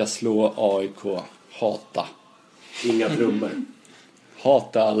sparka, slå, AIK, hata. Inga trummor.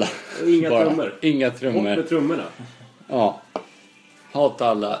 Hata alla. Inga trummor. Inga trummor. Bort med trummorna. Ja. Hata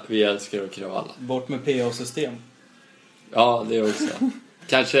alla, vi älskar och kräva alla. Bort med PA-system. Ja, det också.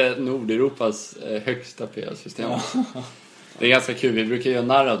 Kanske Nordeuropas högsta PA-system. Ja. Det är ganska kul, vi brukar göra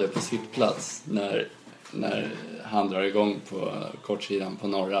narr av det på sittplats när han drar igång på kortsidan på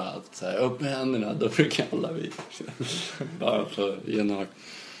norra att så här, upp med händerna, då brukar alla vi bara för genar.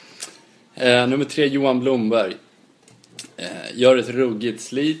 Nummer 3, Johan Blomberg. Gör ett ruggigt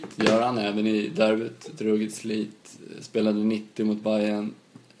slit, gör han även i derbyt, ett ruggigt slit. Spelade 90 mot Bayern,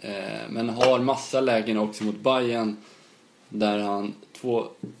 men har massa lägen också mot Bayern där han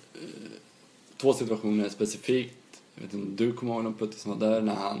två situationer specifikt. Jag vet inte om du kommer ihåg någon putt som var där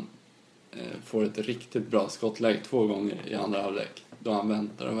när han får ett riktigt bra skottläge 2 gånger i andra halvlek. Då han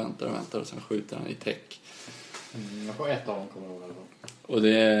väntar och sen skjuter han i täck. Jag får ett av dem kommer ihåg. Och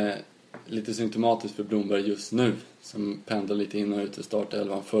det är lite symptomatiskt för Blomberg just nu som pendlar lite in och ut i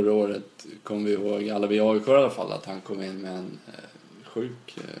startelvan. Förra året kom vi ihåg, alla vi AIK i alla fall, att han kom in med en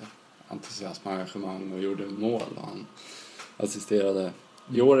sjuk entusiasm och engagemang och gjorde mål och han assisterade.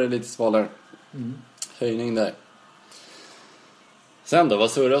 I år är det lite svalare. Höjning där. Sen då,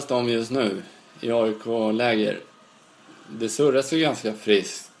 vad surras det om just nu i AIK-läger? Det surras ju ganska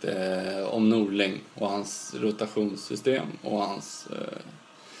friskt om Norling och hans rotationssystem och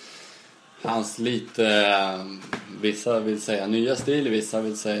hans lite, vissa vill säga nya stil, vissa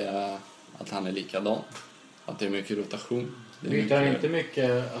vill säga att han är likadan. Att det är mycket rotation. Byter han inte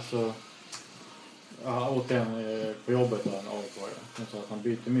mycket, alltså, återigen på jobbet då, en AIK-are. Så att han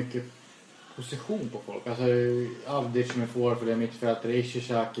byter mycket position på folk. Alltså Avdic som är forward för det mittfältare,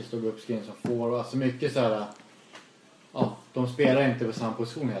 Ishizaki stod uppskriven som forward. Alltså mycket så här, ja, de spelar inte på samma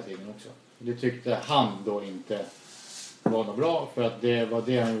position hela tiden också. Det tyckte han då inte var något bra, för att det var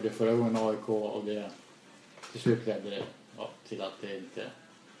det han gjorde förra gången AIK och det till slut ledde det till att det inte,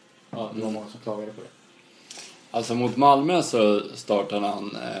 det var många som klagade på det. Alltså mot Malmö så startade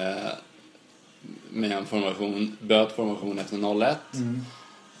han med en formation, bötformation efter 0-1.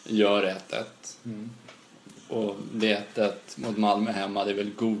 Gör 1-1. Och det 1-1 mot Malmö hemma, det är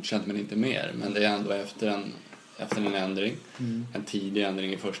väl godkänt men inte mer. Men det är ändå efter en ändring. En tidig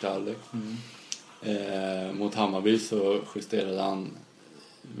ändring i första halvlek. Mot Hammarby så justerade han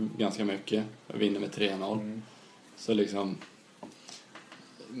ganska mycket och vinner med 3-0. Så liksom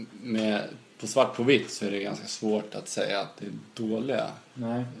på svart på vitt så är det ganska svårt att säga att det är dåliga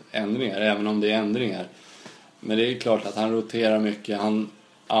ändringar, även om det är ändringar. Men det är klart att han roterar mycket, han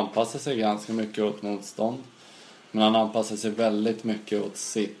anpassar sig ganska mycket åt motstånd, men han anpassar sig väldigt mycket åt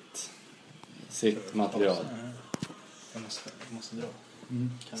sitt material. Jag måste dra.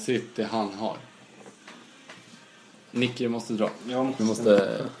 Sitt det han har. Nicke måste dra. Vi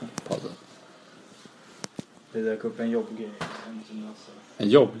måste pausa. Det dök upp en jobbgrej. En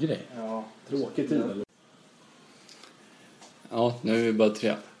jobbgrej? Ja. Tråkig tid eller? Ja, nu är vi bara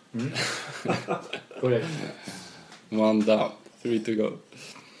 3. Korrekt. 1 down, 3 to go.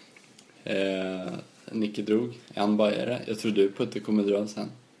 Nicke drog. En bajare. Jag tror du Putte kommer dra sen.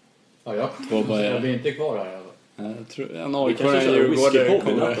 Ja. 2 bajare. Jag blir inte kvar här. Jag tror en AIK och en Djurgårdare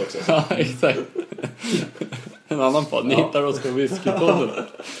kommer också. Ja, exakt. En annan podd. Ni hittar oss på Whiskypodden.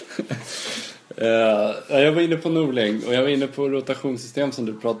 Jag var inne på Norling och jag var inne på rotationssystem som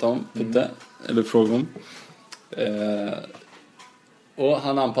du pratade om, Putte. Eller frågade om. Och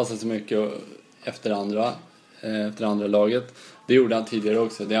han anpassar sig mycket efter andra laget. Det gjorde han tidigare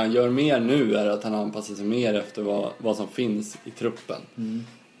också. Det han gör mer nu är att han anpassar sig mer efter vad som finns i truppen.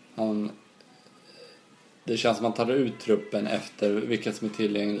 Han det känns som att man tar ut truppen efter vilka som är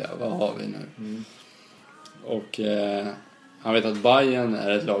tillgängliga. Vad har vi nu? Och han vet att Bayern är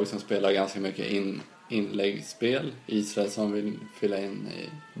ett lag som spelar ganska mycket inläggsspel. Israel som vill fylla in i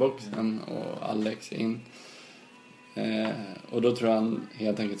boxen och Alex in. Och då tror han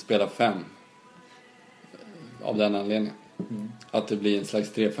helt enkelt spelar 5 av den anledningen. Att det blir en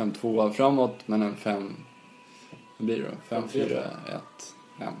slags 3-5-2 framåt, men en 5, vad blir det då? 5-4-1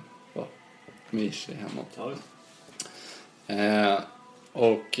 hem. Michi hemåt.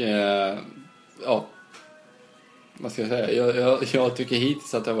 Ja, vad ska jag säga? Jag tycker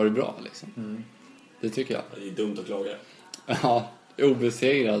hittills att det har varit bra liksom. Det tycker jag. Det är dumt att klaga. Ja,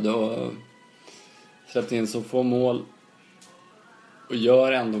 obesegrad och släppt in så få mål och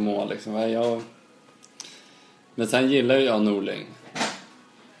gör ändå mål liksom. Men sen gillar jag Norling.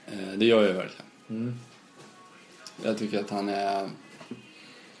 Det gör jag verkligen. Jag tycker att han är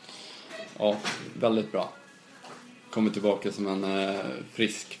väldigt bra. Kommer tillbaka som en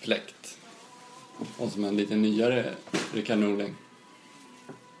frisk fläkt. Och som en lite nyare Rickard Norling.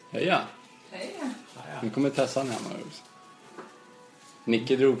 Heja! Heja! Nu kommer Tessan hemma också.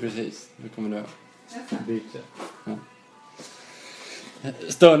 Nicke drog precis. Nu kommer du. Byte. Ja.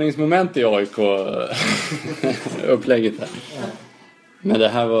 Störningsmoment i AIK upplägget här. Men det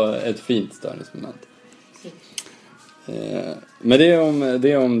här var ett fint störningsmoment. Men det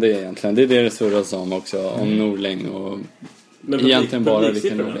är om det egentligen. Det är det surras om också. Om Norling och egentligen bara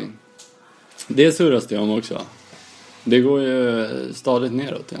Rickard Norling. Det surras det om också. Det går ju stadigt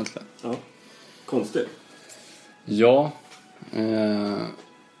neråt egentligen. Ja, konstigt. Ja.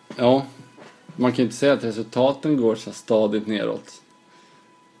 Ja. Man kan inte säga att resultaten går så stadigt neråt.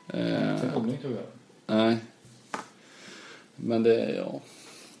 Nej. Men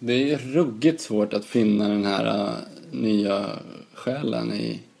det är ruggigt svårt att finna den här nya själen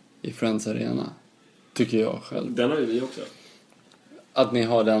i Friends Arena. Tycker jag själv. Den har ju vi också. Att ni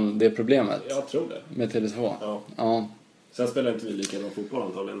har det problemet? Jag tror det. Med Tele2? Ja. Sen spelar inte vi lika bra fotboll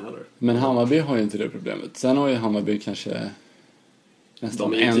antagligen heller. Men Hammarby har ju inte det problemet. Sen har ju Hammarby kanske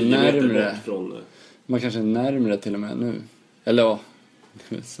nästan en närmre från... Man kanske är närmre till och med nu. Eller ja,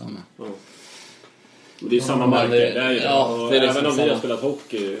 det är samma. Ja. Men det är ju samma marker. Det är ju det är även om vi har spelat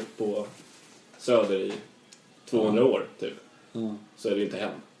hockey på Söder i 200 år typ. Så är det inte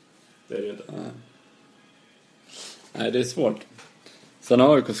hem. Det är det ju inte. Nej, det är svårt. Sen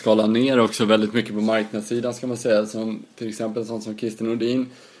har AIK skalat ner också väldigt mycket på marknadssidan ska man säga. Som till exempel sånt som Christer Nordin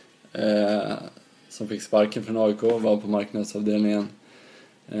som fick sparken från AIK var på marknadsavdelningen.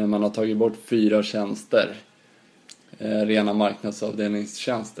 Man har tagit bort 4 tjänster. Rena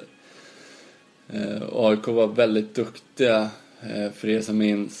marknadsavdelningstjänster. AIK var väldigt duktiga. För er som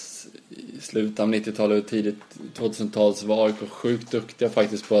minns i slutet av 90-talet och tidigt 2000-tal så var AIK sjukt duktiga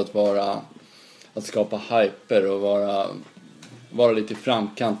faktiskt på att skapa hyper och vara lite i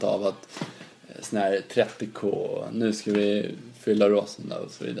framkant av att sån här 30K, nu ska vi fylla Råsunda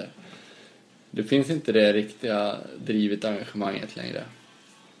och så vidare. Det finns inte det riktiga drivet engagemanget längre.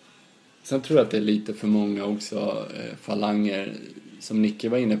 Sen tror jag att det är lite för många också falanger som Nicke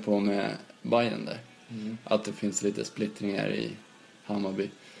var inne på med Bayern där. Att det finns lite splittringar i Hammarby.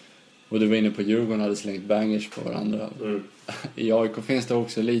 Och du var inne på Djurgården hade slängt bangers på varandra. I AIK finns det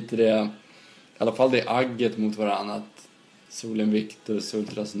också lite det, i alla fall det agget mot varandra, att Solen Victus,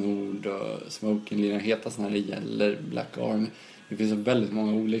 Ultras Nord och Smoking-linan heter såna här gäller Black Army. Det finns väldigt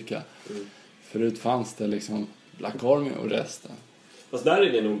många olika. Förut fanns det liksom Black Army och resten. Fast där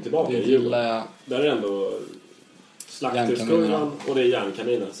är det nog tillbaka. Det gillar jag. Där är ändå Slakthuskurvan och det är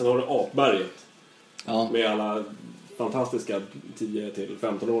Järnkaminen. Sen har du Apberget. Ja. Med alla fantastiska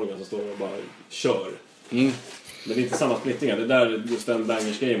 10-15-åringar som står och bara kör. Men det är inte samma splittringar. Det där, just den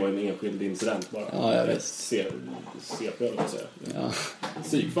bangers game var en enskild incident bara. Ja, jag vet. CP, eller vad säga. Ja.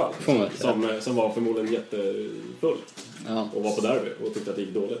 Psykfall. Som var förmodligen jättefull. Ja. Och var på derby och tyckte att det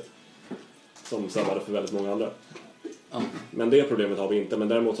gick dåligt. Som sabbade för väldigt många andra. Ja. Men det problemet har vi inte. Men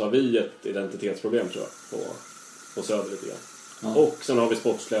däremot har vi ett identitetsproblem tror jag. På Söder lite grann. Ja. Och sen har vi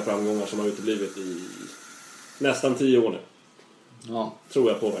sportsliga framgångar som har uteblivit i nästan 10 år nu. Ja.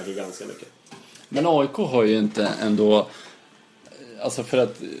 Tror jag påverkar ganska mycket. Men AIK har ju inte ändå... Alltså för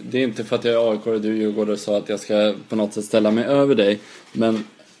att... Det är inte för att jag är AIK och du Djurgården så att jag ska på något sätt ställa mig över dig. Men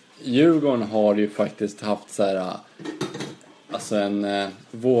Djurgården har ju faktiskt haft så här... Alltså en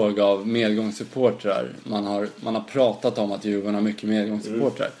våg av medgångssupportrar. Man har pratat om att Djurgården har mycket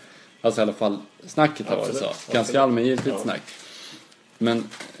medgångssupportrar. Alltså i alla fall snacket har varit så. Ganska allmängiltigt snack. Men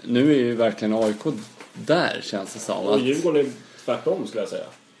nu är ju verkligen AIK där känns det som. Och Djurgården är tvärtom skulle jag säga.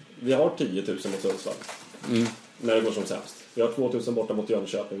 Vi har 10 000 mot Sundsvall. När det går som sämst. Vi har 2 000 borta mot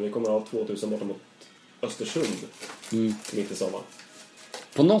Jönköping. Vi kommer att ha 2 000 borta mot Östersund mitt i sommaren.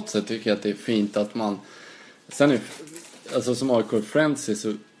 På något sätt tycker jag att det är fint att man... Sen är alltså som AIK Friends är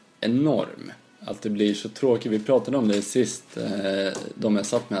så enorm. Att det blir så tråkigt. Vi pratade om det sist. De jag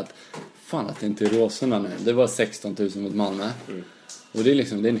satt med att fan att det inte är Råsunda nu. Det var 16 000 mot Malmö. Och det är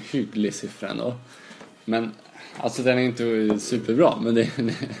liksom, det är en hygglig siffra ändå. Men alltså den är inte superbra. Men den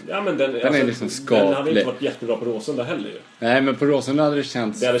är liksom skaplig. Den hade inte varit jättebra på Råsunda heller ju. Nej, men på Råsunda hade det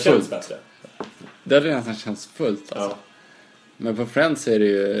känts det hade känts bättre. Det hade nästan känts fullt alltså. Ja. Men på Friends är det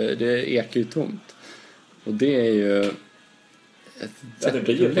ju, det ekar ju tomt. Och det är ju det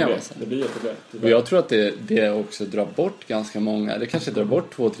blir ett problem. Det blir ett problem. Och jag tror att det också drar bort ganska många. Det kanske drar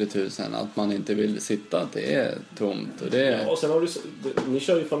bort 2-3 tusen. Att man inte vill sitta, att det är tomt. Och det är... Ja, och sen har ni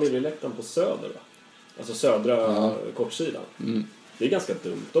kör ju familjeläktaren på söder, va? Alltså södra kortsidan. Det är ganska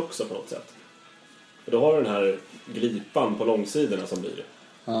dumt också på något sätt. För då har du den här glipan på långsidorna som blir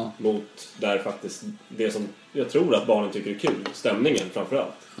mot där faktiskt det som jag tror att barnen tycker är kul, stämningen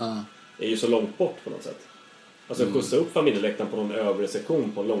framförallt, är ju så långt bort på något sätt. Alltså skjutsa upp familjeläktaren på någon övre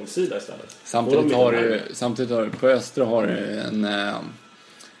sektion på en långsida istället. Samtidigt har du på Östra har du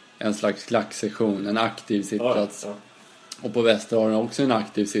en slags klacksektion, en aktiv sittplats. Ja. Och på Västra har du också en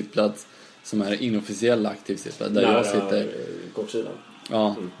aktiv sittplats som är inofficiell aktiv sittplats. Där jag sitter kortsidan.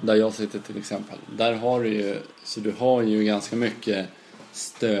 Ja, där jag sitter till exempel. Där har du ju, så du har ju ganska mycket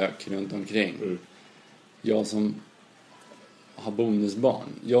stök runt omkring. Jag som har bonusbarn,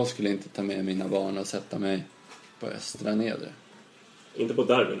 jag skulle inte ta med mina barn och sätta mig på Östra nedre. Inte på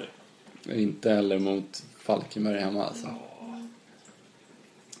derby, nej. Inte heller mot Falkenberg hemma alltså.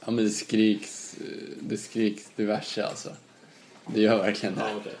 Ja, men det skriks diverse alltså. Det gör verkligen det.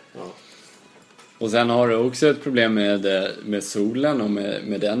 Ja, okay. Ja. Och sen har du också ett problem med solen och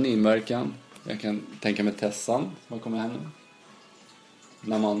med den inverkan. Jag kan tänka mig Tessan som kommer hem nu.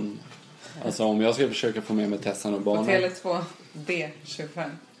 När man, alltså om jag ska försöka få med mig Tessan och barnen. På Tele2 D25.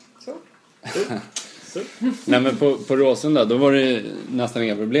 Så. Nej, men på Råsunda då var det nästan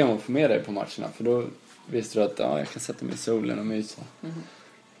inga problem att få med dig på matcherna. För då visste du att jag kan sätta mig i solen och mysa.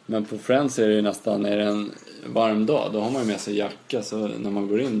 Men på Friends är det ju nästan, är det en varm dag, då har man ju med sig jacka. Så när man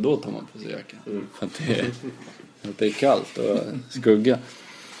går in, då tar man på sig jacka. För att det är kallt och skugga.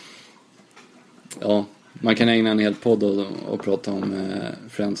 Ja, man kan ägna en hel podd och prata om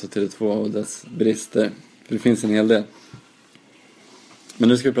Friends och Tele2 och dess brister. För det finns en hel del. Men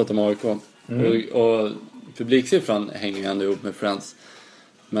nu ska vi prata om AIK. Och publiksiffran hänger ju ändå ihop med Friends.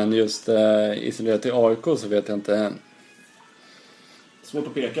 Men just isolerat till AIK så vet jag inte. Svårt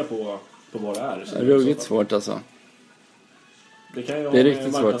att peka på vad det är. Det är ruggigt svårt alltså. Det kan ju ha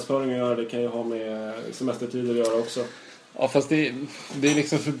med marknadsföring att göra. Det kan ju ha med semestertider att göra också. Ja, fast det är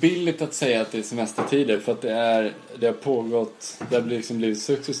liksom för billigt att säga att det är semestertider. För att det har pågått. Det har liksom blivit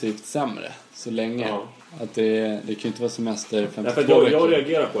successivt sämre så länge. Ja. Att det kan ju inte vara semester 52 veckor. Jag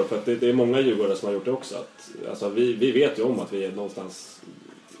reagerar på det för att det är många djurgårdare som har gjort det också. Alltså, vi vet ju om att vi är någonstans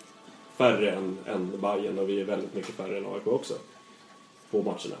färre än Bayern. Och vi är väldigt mycket färre än AIK också. På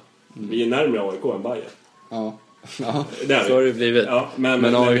matcherna. Vi är närmare AIK än Bayern. Ja, så har det blivit. Ja,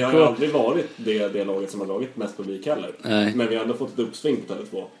 men AIK... vi har aldrig varit det laget som har dragit mest publik heller. Nej. Men vi har ändå fått ett uppsving på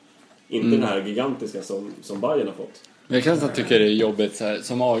Tele2. Inte den här gigantiska som Bayern har fått. Jag kan inte tycka det är jobbigt så här.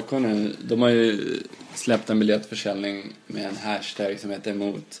 Som AIK nu, de har ju släppt en biljettförsäljning med en hashtag som heter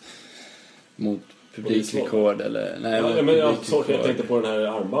mot publikrekord eller nej, men jag tänkte på den här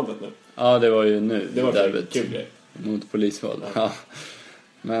armbandet nu. Ja, det var ju nu. Det var en kul grej. Mot polisvåld. Ja.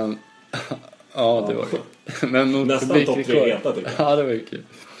 Men det var kul. Men mot nästan topp 3 heta tycker jag. Ja, det var ju kul.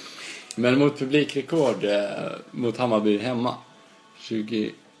 Men mot publikrekord mot Hammarby hemma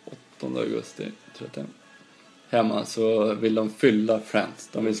 28 augusti 13. Hemma så vill de fylla Friends.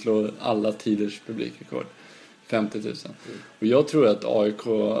 De vill slå alla tiders publikrekord. 50 000. Och jag tror att AIK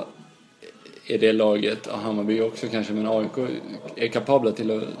är det laget, och Hammarby också kanske, men AIK är kapabla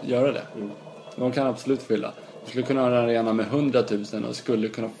till att göra det. De kan absolut fylla. De skulle kunna ha en arena med 100 000 och skulle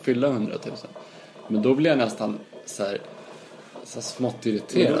kunna fylla 100 000. Men då blir jag nästan så här smått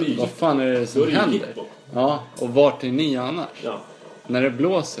irriterad. Vad fan är det som händer? Ja, och vart är ni annars? Ja. När det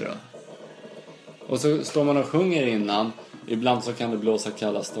blåser då? Och så står man och sjunger innan. Ibland så kan det blåsa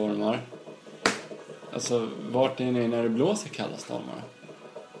kalla stormar. Alltså, vart är ni när det blåser kalla stormar?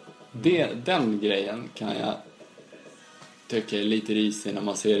 Den grejen kan jag tycka är lite risig när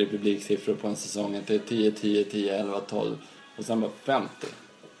man ser i publiksiffror på en säsong. Att det är 10, 10, 10, 11, 12 och sen bara 50.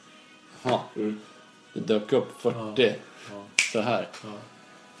 Ja, det dök upp 40 så här.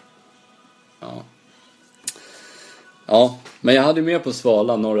 Ja, men jag hade med på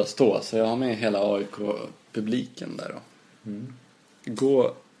Svala Norra Stå, så jag har med hela AIK-publiken där då.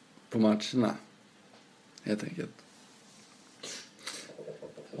 Gå på matcherna. helt enkelt.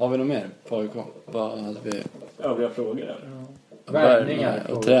 Har vi något mer på AIK? Vad hade vi? Övriga frågor eller?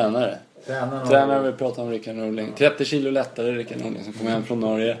 Värvningar och tränare. Tränare vi pratar om Rickard Norling. 30 kilo lättare Rickard Norling som kommer hem från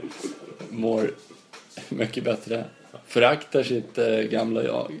Norge. Mår mycket bättre. Föraktar sitt gamla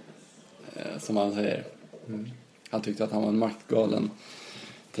jag. Som han säger. Han tyckte att han var en maktgalen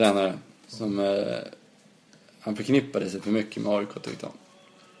tränare. Som han förknippade sig för mycket med AIK tyckte han.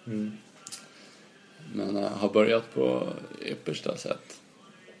 Men har börjat på yppersta sätt.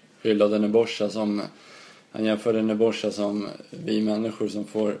 Hyllade Nebosha som... Han jämförde Nebosha som vi människor som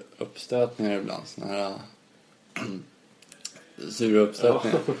får uppstötningar ibland. Såna här sura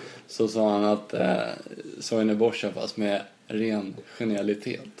uppstötningar. Ja. Så sa han att så är Nebosha fast med ren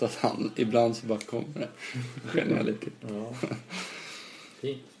genialitet. Att han ibland så bara kommer det. Genialitet. Ja.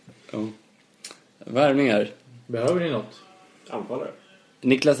 Fint. Ja. Värvningar. Behöver ni något? Anfallare.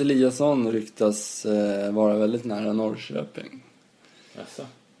 Niklas Eliasson ryktas vara väldigt nära Norrköping. Jaså.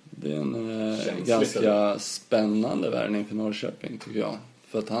 Det är en ganska spännande värvning för Norrköping tycker jag.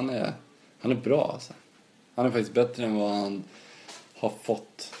 För att han är bra alltså. Han är faktiskt bättre än vad han har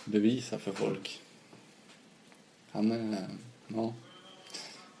fått bevisa för folk. Han är,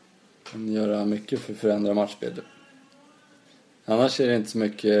 kan göra mycket för att förändra matchbilder. Annars är det inte så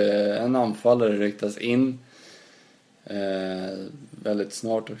mycket. En anfallare ryktas in väldigt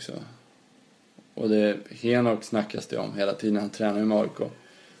snart också. Och Henok snackas det om hela tiden. Han tränar med AIK.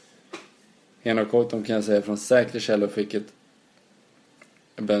 Henok Goitom kan jag säga från säkra källor fick jag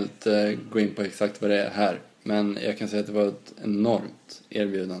behöver inte gå in på exakt vad det är här. Men jag kan säga att det var ett enormt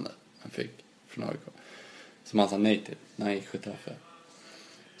erbjudande han fick från AIK. Som han sa nej till. Nej, Getafe.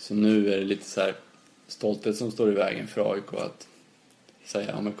 Så nu är det lite så här stolthet som står i vägen för AIK att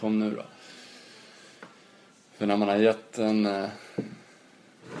säga, ja men kom nu då. För när man har gett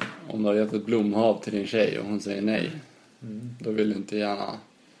om du har gett ett blomhav till din tjej och hon säger nej. Då vill du inte gärna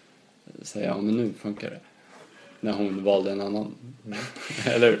säga, ja men nu funkar det. När hon valde en annan.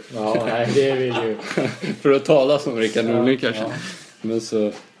 Eller? Ja, nej, det vill ju. För att tala som Rickard Norling kanske. Ja. Men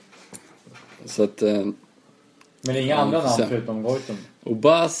så att... Men inga andra namn förutom Goitom.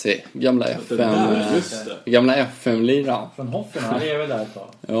 Obasi, gamla FM-liraren. Från Hoffen, han är väl där ett tag.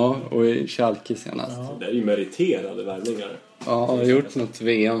 Ja, och i Schalke senast. Ja. Det är ju meriterade värvningar. Ja, han har gjort något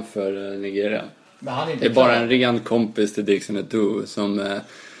VM för Nigeria. Men han är inte det är bara en ren kompis till Dixon Etu som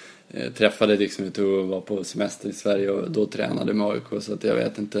träffade Dixon Etu och var på semester i Sverige och då tränade med AIK. Så att jag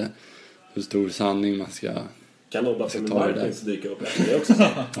vet inte hur stor sanning man ska kan Obba från Martins dyka upp här. Det är också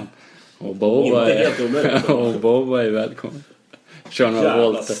och Boba är välkommen. Kör några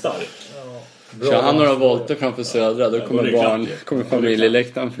volter. Stark. Kör han några volter framför Södra, då kommer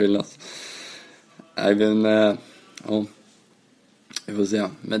familjeläktaren fyllas. Nej, men vi får se.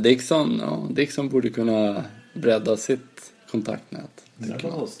 Men Dixon borde kunna bredda sitt kontaktnät. Det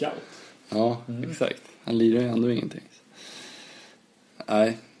kan vara scout. Ja, exakt. Han lirar ju ändå ingenting.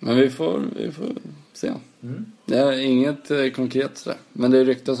 Nej, men vi får se. Det är inget konkret sådär. Men det är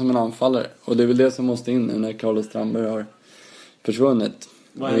ryktas som en anfallare. Och det är väl det som måste in nu när Carlos Strandberg har försvunnit.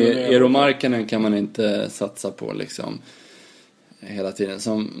 Eero Markkanen kan man inte satsa på liksom hela tiden.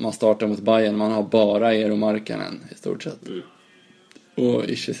 Som man startar mot Bayern, man har bara Eero Markkanen i stort sett. Och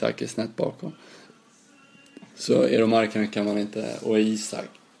Ishizaki snett bakom. Så Eero Markkanen kan man inte, och Isak.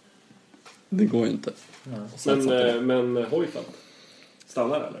 Det går inte. Men Hojfeldt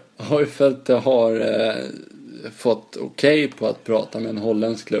stannar eller? Hojfeldt har fått okej på att prata med en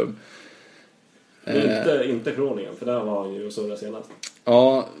holländsk klubb. Inte Groningen, för där var han ju så senast.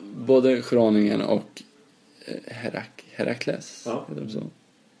 Ja, både Groningen och Herakles. Ja.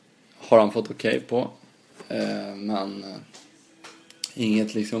 Har han fått okej på. Men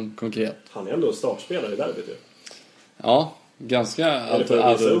inget liksom konkret. Han är ändå startspelare i derbyt ju. Ja, ganska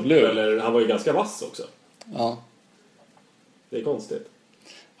eller han var ju ganska vass också. Ja. Det är konstigt.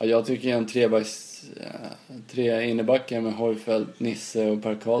 Ja, jag tycker en tre innebackar med Hojfeldt, Nisse och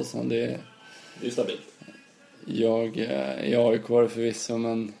Per Karlsson, det är stabilt. Jag är AIK förvisso,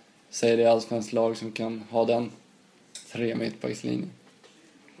 men säger det allsvenskt lag som kan ha den 3 mittbackslinjen.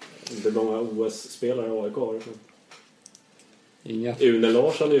 Inte många OS-spelare i AIK har det. Inga. Une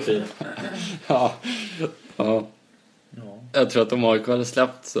Larsson är ju fin. Ja. Jag tror att om AIK hade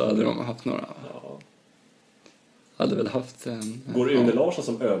släppt så hade de haft några. Ja. Hade väl haft en. Går Une Larsson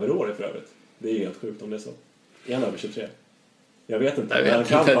som överårig för övrigt? Det är helt sjukt om det är så. Är han över 23? Jag vet inte.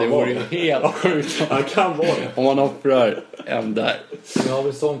 Det vore helt sjukt. Han kan vara det. Om man offrar en där. Vi har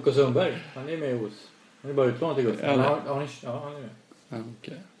väl Sonko Sundberg. Han är med i OS. Han är bara utlånad till Giffarna. Han är med. Ja,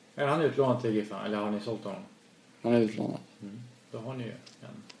 okej. Är han utlånad till Giffarna? Eller har ni sålt honom? Han är utlånad. Då har ni ju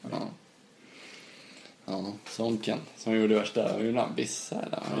en. Ja, Sonken som gjorde värsta... Han gjorde Bissa,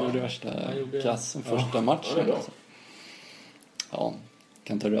 eller? Han gjorde värsta kassen första matchen. Ja, alltså. Ja,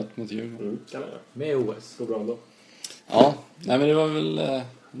 kan ta rött mot Djurgården. Kan jag. Med OS. Går bra ändå. Ja, nej men det var väl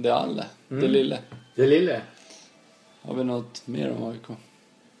det alla. Det lille. Det lille. Har vi något mer om AIK?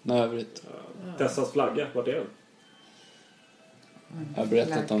 Något övrigt? Tessas flagga, vart är den? Jag har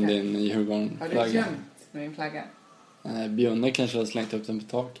berättat om din Har du Djurgården-flagga. glömt min flagga? Nej, Björne kanske har slängt upp den på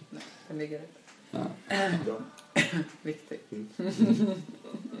taket. Nej, den ligger där. Ja. Viktigt.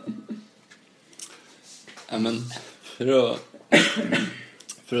 Ja, men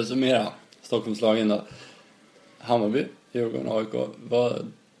för att summera Stockholmslagen då. Hammarby, Djurgården, AIK.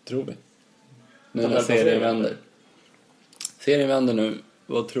 Vad tror vi? Nu när serien vänder. Serien vänder nu.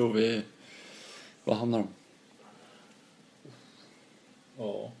 Vad tror vi? Vad hamnar de?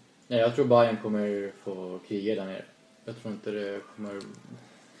 Ja. Nej, jag tror Bayern kommer få kriga där nere. Jag tror inte det kommer...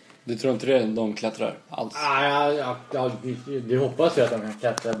 Du tror inte det? De klättrar alls? Det hoppas jag att de kan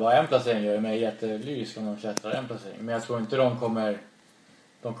klättra. Bara en placering gör mig jättelyrisk om de klättrar en placering. Men jag tror inte de kommer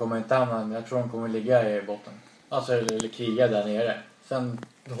inte hamna... Jag tror de kommer ligga i botten. Alltså, eller kriga där nere. Sen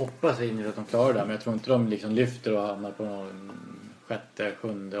hoppas jag in att de klarar det. Men jag tror inte de liksom lyfter och hamnar på någon 6:e,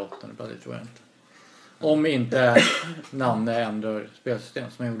 7:e, 8:e plats. Det tror jag inte. Om inte Nanne ändrar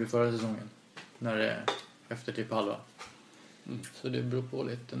spelsystem som jag gjorde förra säsongen. När det efter typ halva. Så det beror på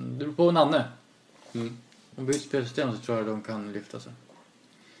lite. Det beror på Nanne. Om byter spelsystem så tror jag de kan lyfta sig.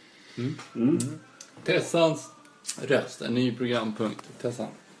 Tessans röst, en ny programpunkt. Tessan.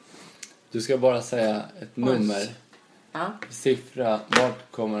 Du ska bara säga ett nummer. Ja. Siffra,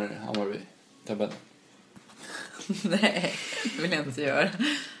 vart kommer Hammarby? Tabellen. Nej, det vill jag inte göra.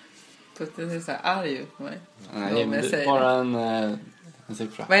 Putte ser så här arg ut på mig. Nej, men det är bara en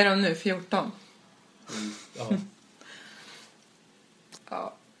siffra. Vad är de nu? 14? Ja.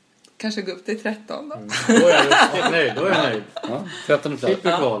 Ja. Kanske gå upp till 13 då. Då är jag nöjd. Då är jag nöjd. Ja, 13 plats.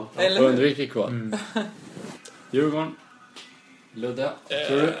 Slipper kval. Eller Undviker kval. Djurgården. Ludde,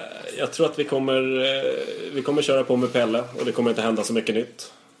 tror du? Jag tror att vi kommer köra på med Pelle. Och det kommer inte hända så mycket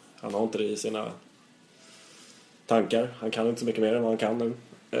nytt. Han har inte det i sina tankar. Han kan inte så mycket mer än vad han kan nu.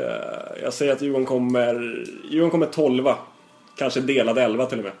 Jag säger att Djurgården kommer 12. Kanske delad 11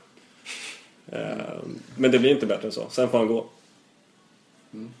 till och med. Men det blir inte bättre än så. Sen får han gå.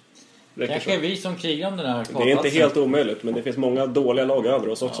 Kanske är vi som krigar om den här kvalplatsen. Det är inte helt omöjligt. Men det finns många dåliga lag över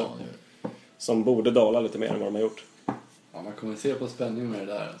oss också. Som borde dala lite mer än vad de har gjort. Ja, man kommer se på spänning med det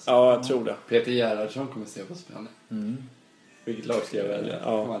där. Alltså. Ja, jag tror det. Peter Gerhardsson kommer se på spänning. Vilket lag ska jag välja?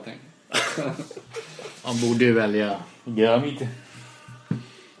 Ja. Man tänka. Han borde ju välja Gramit.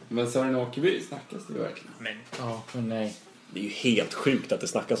 Men Sören Åkerby snackas det ju verkligen. Men nej. Det är ju helt sjukt att det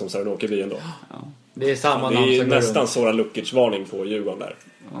snackas om Sören Åkerby ändå. Ja. Det är samma det namn är som nästan Soran Lukic-varning på Djurgården där.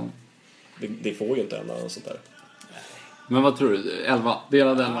 Ja. Det får ju inte hända något sånt där. Men vad tror du? 11?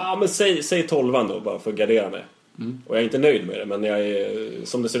 Delad 11? Ja, men säg 12 då, bara för att gardera mig. Och jag är inte nöjd med det, men jag är,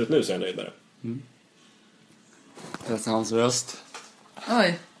 som det ser ut nu så är jag nöjd med det. Det är hans röst.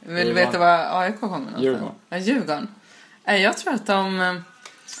 Oj, vill du veta vad AIK kommer någonstans? Djurgården. Ja, Djurgården. Jag tror att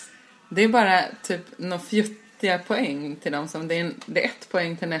det är bara typ några fjuttiga poäng till dem. Som det är 1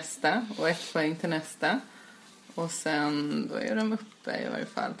 poäng till nästa och 1 poäng till nästa. Och sen då är de uppe i varje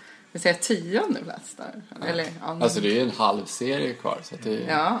fall. Vi säger 10:e plats där. Ja. Eller, alltså det är ju en halv serie kvar så att det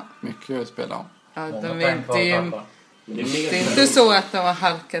är mycket att spela om. Ja, det är inte så att de har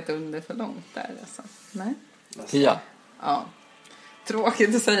halkat under för långt där. Alltså. Nej. 10. Ja.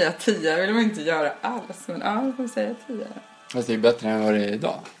 Tråkigt att säga 10. Vill man inte göra alls. Men ja, vi får säga 10. Fast det är bättre än vad det är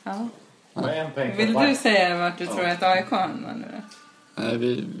idag. Ja. Ja. Vill du säga vart du tror att AIK hamnar nu då? Nej,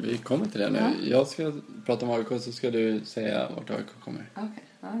 vi kommer till det nu. Ja. Jag ska prata om AIK så ska du säga vart AIK kommer. Okej.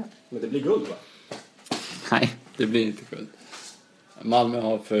 Ja. Men det blir guld, va? Nej, det blir inte guld. Malmö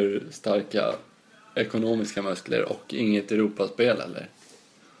har för starka ekonomiska muskler och inget Europaspel eller?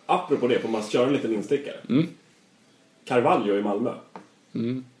 Apropå det, får man köra en liten instickare. Carvalho i Malmö.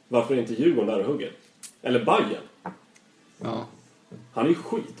 Varför är inte Djurgården där och hugger? Eller Bayern? Ja. Han är ju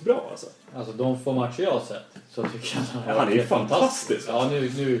skitbra alltså. Alltså de få matcher jag har sett så tycker jag han är ju fantastisk. Ja,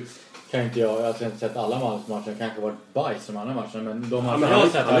 nu kan inte jag har inte sett alla matcher, kanske varit bajs som andra matcher, men de matcher jag har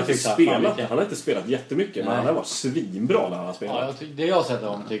sett han har inte spelat jättemycket. Men han har varit svinbra när han har spelat. Ja, det jag har sett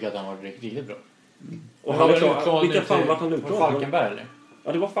om tycker att han var riktigt bra. Och han vilka fan var han utlånad? Falkenberg eller?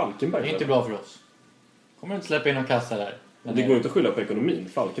 Ja, det var Falkenberg. Det är inte bra för oss. Kommer inte släppa in någon kassa där. Men det går inte att skylla på ekonomin.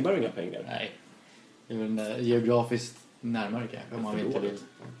 Falkenberg har inga pengar. Nej. Det är väl geografiskt närmare kanske om man inte vill.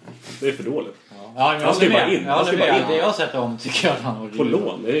 Det är för dåligt. Ja, men han ska bara in. Han ska bara in. Det jag har sett om tycker jag att han var på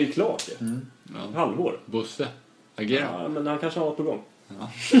lån, det är ju klart. Ja. Halvår. Bosse. Agera. Ja, men han kanske har något på gång.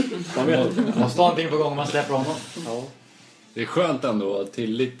 Man vet inte. Man måste ha någonting på gång om man släpper honom. Ja. Det är skönt ändå att ha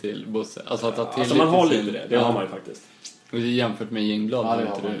tillit till Bosse. Alltså att ha tillit Alltså man har till lite det har man ju faktiskt. Och jämfört med Jingblad Ja, det har har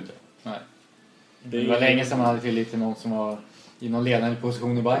inte man du. inte. Nej. Det var länge sedan man hade tillit till någon som var i någon ledande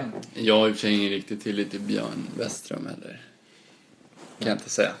position i Bayern. Jag har i och för sig ingen riktigt tillit till Björn Westström heller. Kan jag inte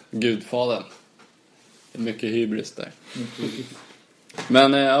säga. Gudfadern. Det är mycket hybris där.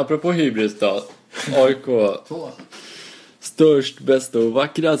 Men apropå hybris då. AIK. Störst, bäst och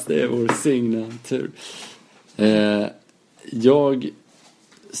vackrast är vår signatur. Jag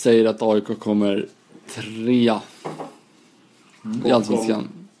säger att AIK kommer 3 i Allsvenskan.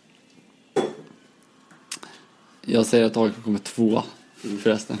 Jag säger att AIK kommer 2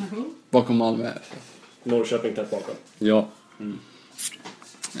 förresten. Bakom Malmö. Norrköping tätt bakom. Ja.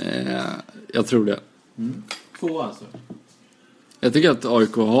 Jag tror det. 2 alltså. Jag tycker att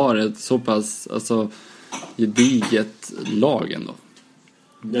AIK har ett så pass gediget lag ändå.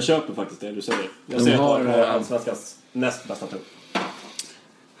 Jag köper faktiskt det du säger. Jag De säger har, att AIK har Allsvenskans näst bästa trupp.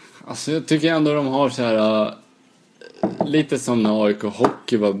 Alltså jag tycker ändå de har så här lite som när AIK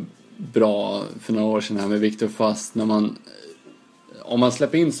hockey var bra för några år sedan här med Viktor Fast. När man, om man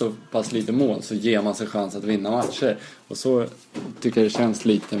släpper in så pass lite mål så ger man sig chans att vinna matcher. Och så tycker jag det känns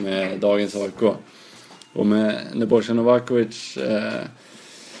lite med dagens AIK. Och med Nebojsa Novakovic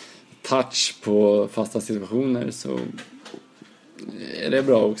touch på fasta situationer så är det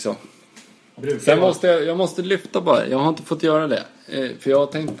bra också. Sen måste jag måste lyfta bara. Jag har inte fått göra det. För jag har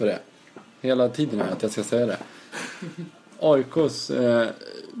tänkt på det hela tiden här, att jag ska säga det. AIKs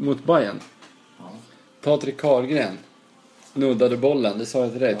mot Bayern. Patrik Karlgren nuddade bollen, det sa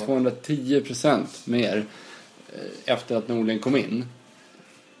jag till dig. 210% mer efter att Norling kom in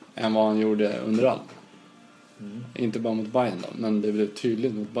än vad han gjorde under all. Inte bara mot Bayern då, men det blev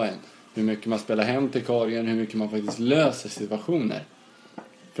tydligt mot Bayern. Hur mycket man spelar hem till Karlgren, hur mycket man faktiskt löser situationer.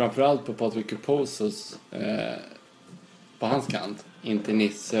 Framförallt på Patrik Kuposos på hans kant. Inte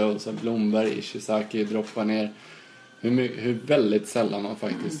Nisse och så Blomberg, Ishizaki droppar ner. Hur väldigt sällan man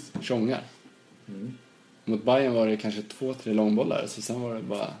faktiskt tjongar. Mot Bayern var det kanske 2-3 långbollar. Så sen var det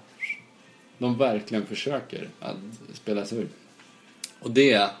bara... De verkligen försöker att spela sig ur. Och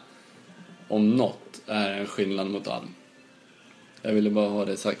det, om något, är en skillnad mot Alm. Jag ville bara ha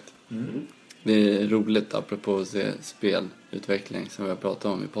det sagt. Det är roligt apropå att se spelutveckling som vi har pratat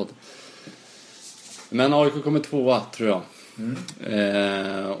om i podden. Men AIK kommer 2, tror jag.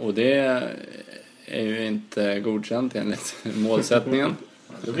 Och det är ju inte godkänt enligt målsättningen.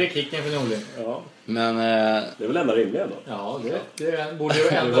 Då blir kicken för Norling. Ja. Men det är väl enda rimliga då? Ja, det borde ju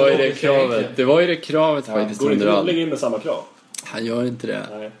ändå det var ju det kravet. Det var ju det kravet faktiskt. Går inte Norling in med samma krav? Han gör inte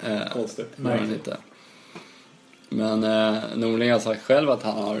det. Nej, konstigt. Nej. Inte. Men Norling har sagt själv att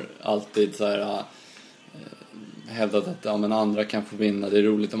han har alltid så här hävdat att men andra kan få vinna. Det är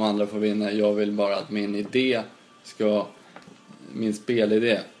roligt om andra får vinna. Jag vill bara att min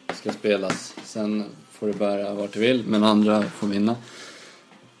spelidé ska spelas. Sen får det bära vart det vill, men andra får vinna.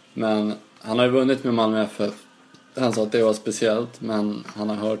 Men han har ju vunnit med Malmö FF. Han sa att det var speciellt, men han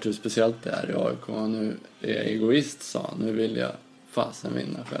har hört hur speciellt det är i AIK. Och nu är jag egoist, sa han. Nu vill jag fasen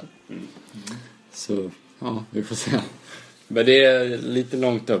vinna själv. Så, ja, vi får se. Men det är lite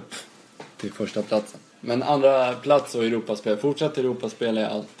långt upp till första platsen. Men andra plats och Europaspel. Fortsatt Europaspel är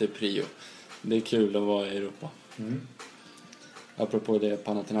alltid prio. Det är kul att vara i Europa. Apropå det,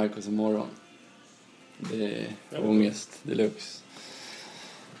 Panathinaikos imorgon. Det är ångest deluxe.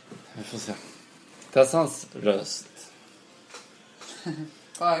 Vi får se. Tessans röst.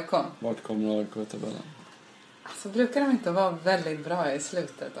 På AIK. Vart kommer AIK i tabellen? Så brukar de inte vara väldigt bra i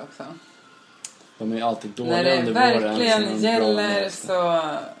slutet också. De är alltid dåliga när det under våren. verkligen gäller så...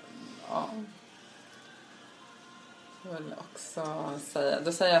 Ja. Jag vill också säga...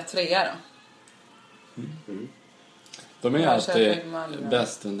 Då säger jag 3 då. De är alltid Malmö.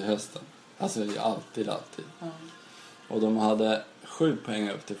 bäst under hösten. Alltså alltid. Och de hade 7 poäng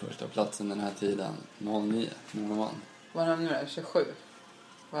upp till första platsen den här tiden. 0-9 när de vann. Vad har de nu då? 27?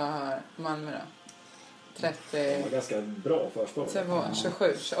 Vad har Malmö då? 30... Det var ganska bra försprång.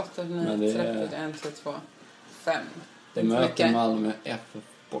 27, 28, 29, 30, 1, 2, 5. De möter Malmö FF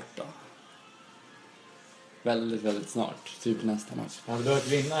borta. Väldigt, väldigt snart. Typ nästa match. Har du börjat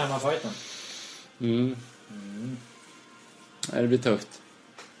vinna hemmafighten? Det blir tufft.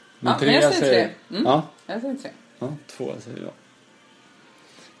 Men jag säger 3. Ja. Jag säger 3. Ja, 2 säger jag.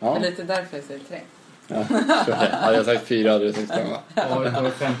 Det är lite därför jag säger 3. Ja, hade jag sagt 4 hade du sagt 5. Ja, vi tar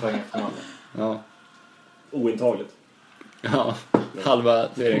 5 poäng efter Malmö. Ja. Ointagligt. Ja, halva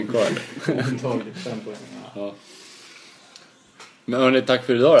serien kvar. Ointagligt, 5 poäng. Ja. Men hörni, tack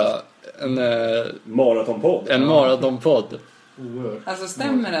för idag då. En maratonpodd. En maratonpodd. Oerhört. Alltså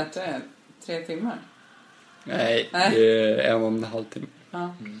stämmer det att det är 3 timmar? Nej, det är 1,5 timme.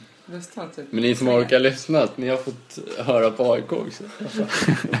 Ja, det står typ. Men ni som orkar lyssna, ni har fått höra på AIK också.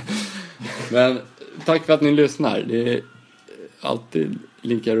 Men tack för att ni lyssnar. Det är alltid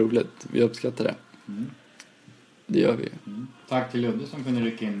lika roligt. Vi uppskattar det. Det gör vi. Tack till Ludde som kunde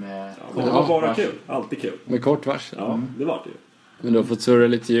rycka in med... Ja, det var bara kul. Alltid kul. Med kort varsel. Ja, det var det ju. Men du har fått surra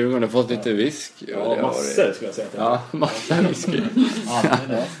lite Djurgården, du har fått lite visk. Ja, massor skulle jag säga. Ja, massor whisky.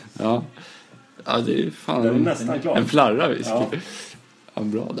 Ja, det är fan det är nästan klart. En flarra whisky. Ja,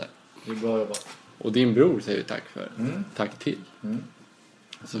 bra där. Det är bra jobbat. Och din bror säger vi tack för. Tack till.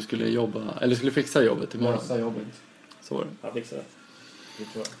 Så skulle jobba, eller skulle fixa jobbet imorgon. Fixa jobbet. Så var det. Jag fixar det. Det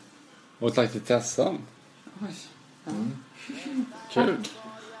tror jag. Och tack till Tessan. Oj. Kul.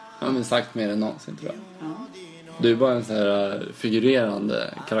 Ja, men sagt mer än någonsin, tror jag. Du är bara en sån här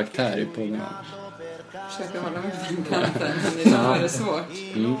figurerande karaktär i podden. Försöker hålla mig på den kanten, men idag är det svårt.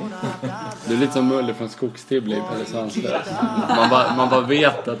 Du är lite som Mulle från Skogstibble i Pelle Svanslös. Man bara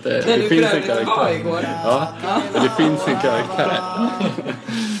vet att det finns en karaktär. Igår. Ja, det finns en karaktär.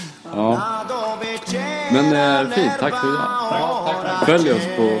 Ja. Men fint, tack för idag. Följ oss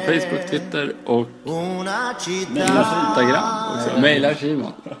på Facebook, Twitter och Instagram också. Maila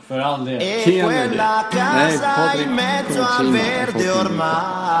Simon. För all del. Kennedy. Nej, Patrik.Simon.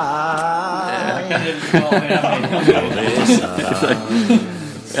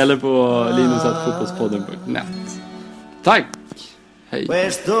 Eller på linus@fotbollspodden.net. Tack. Hej.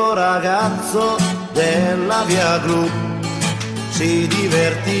 Questo ragazzo della via Gru si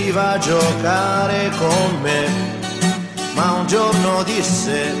divertiva a giocare con me, ma un giorno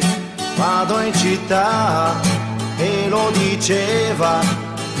disse vado in città e lo diceva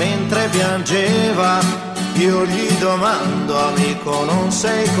mentre piangeva. Io gli domando amico non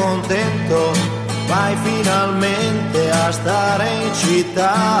sei contento? Vai finalmente a stare in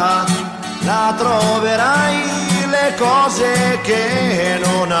città, la troverai le cose che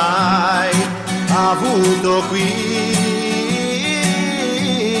non hai avuto qui.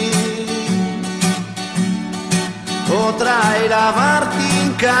 Potrai lavarti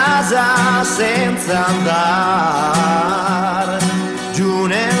in casa senza andare giù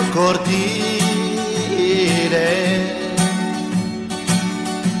nel cortile.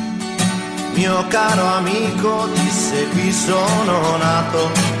 Mio caro amico disse qui sono nato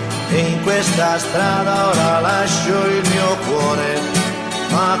e in questa strada ora lascio il mio cuore.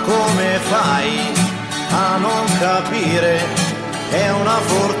 Ma come fai a non capire? È una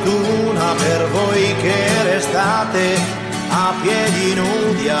fortuna per voi che restate a piedi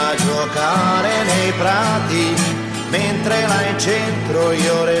nudi a giocare nei prati, mentre là in centro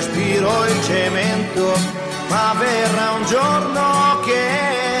io respiro il cemento. Ma verrà un giorno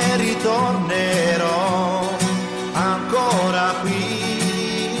che ritornerò ancora qui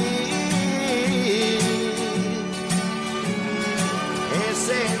e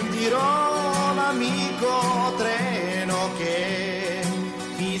sentirò l'amico treno che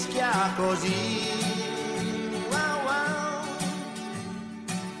fischia così. Wow, wow.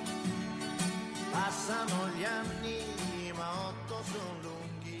 Passano gli anni ma 8 sono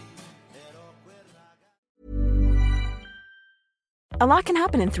lunghi. A lot can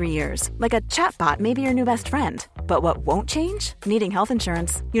happen in 3 years, like a chatbot may be your new best friend. But what won't change? Needing health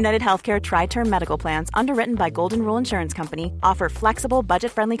insurance. United Healthcare Tri-Term Medical Plans, underwritten by Golden Rule Insurance Company, offer flexible,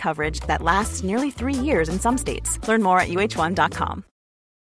 budget-friendly coverage that lasts nearly 3 years in some states. Learn more at uh1.com.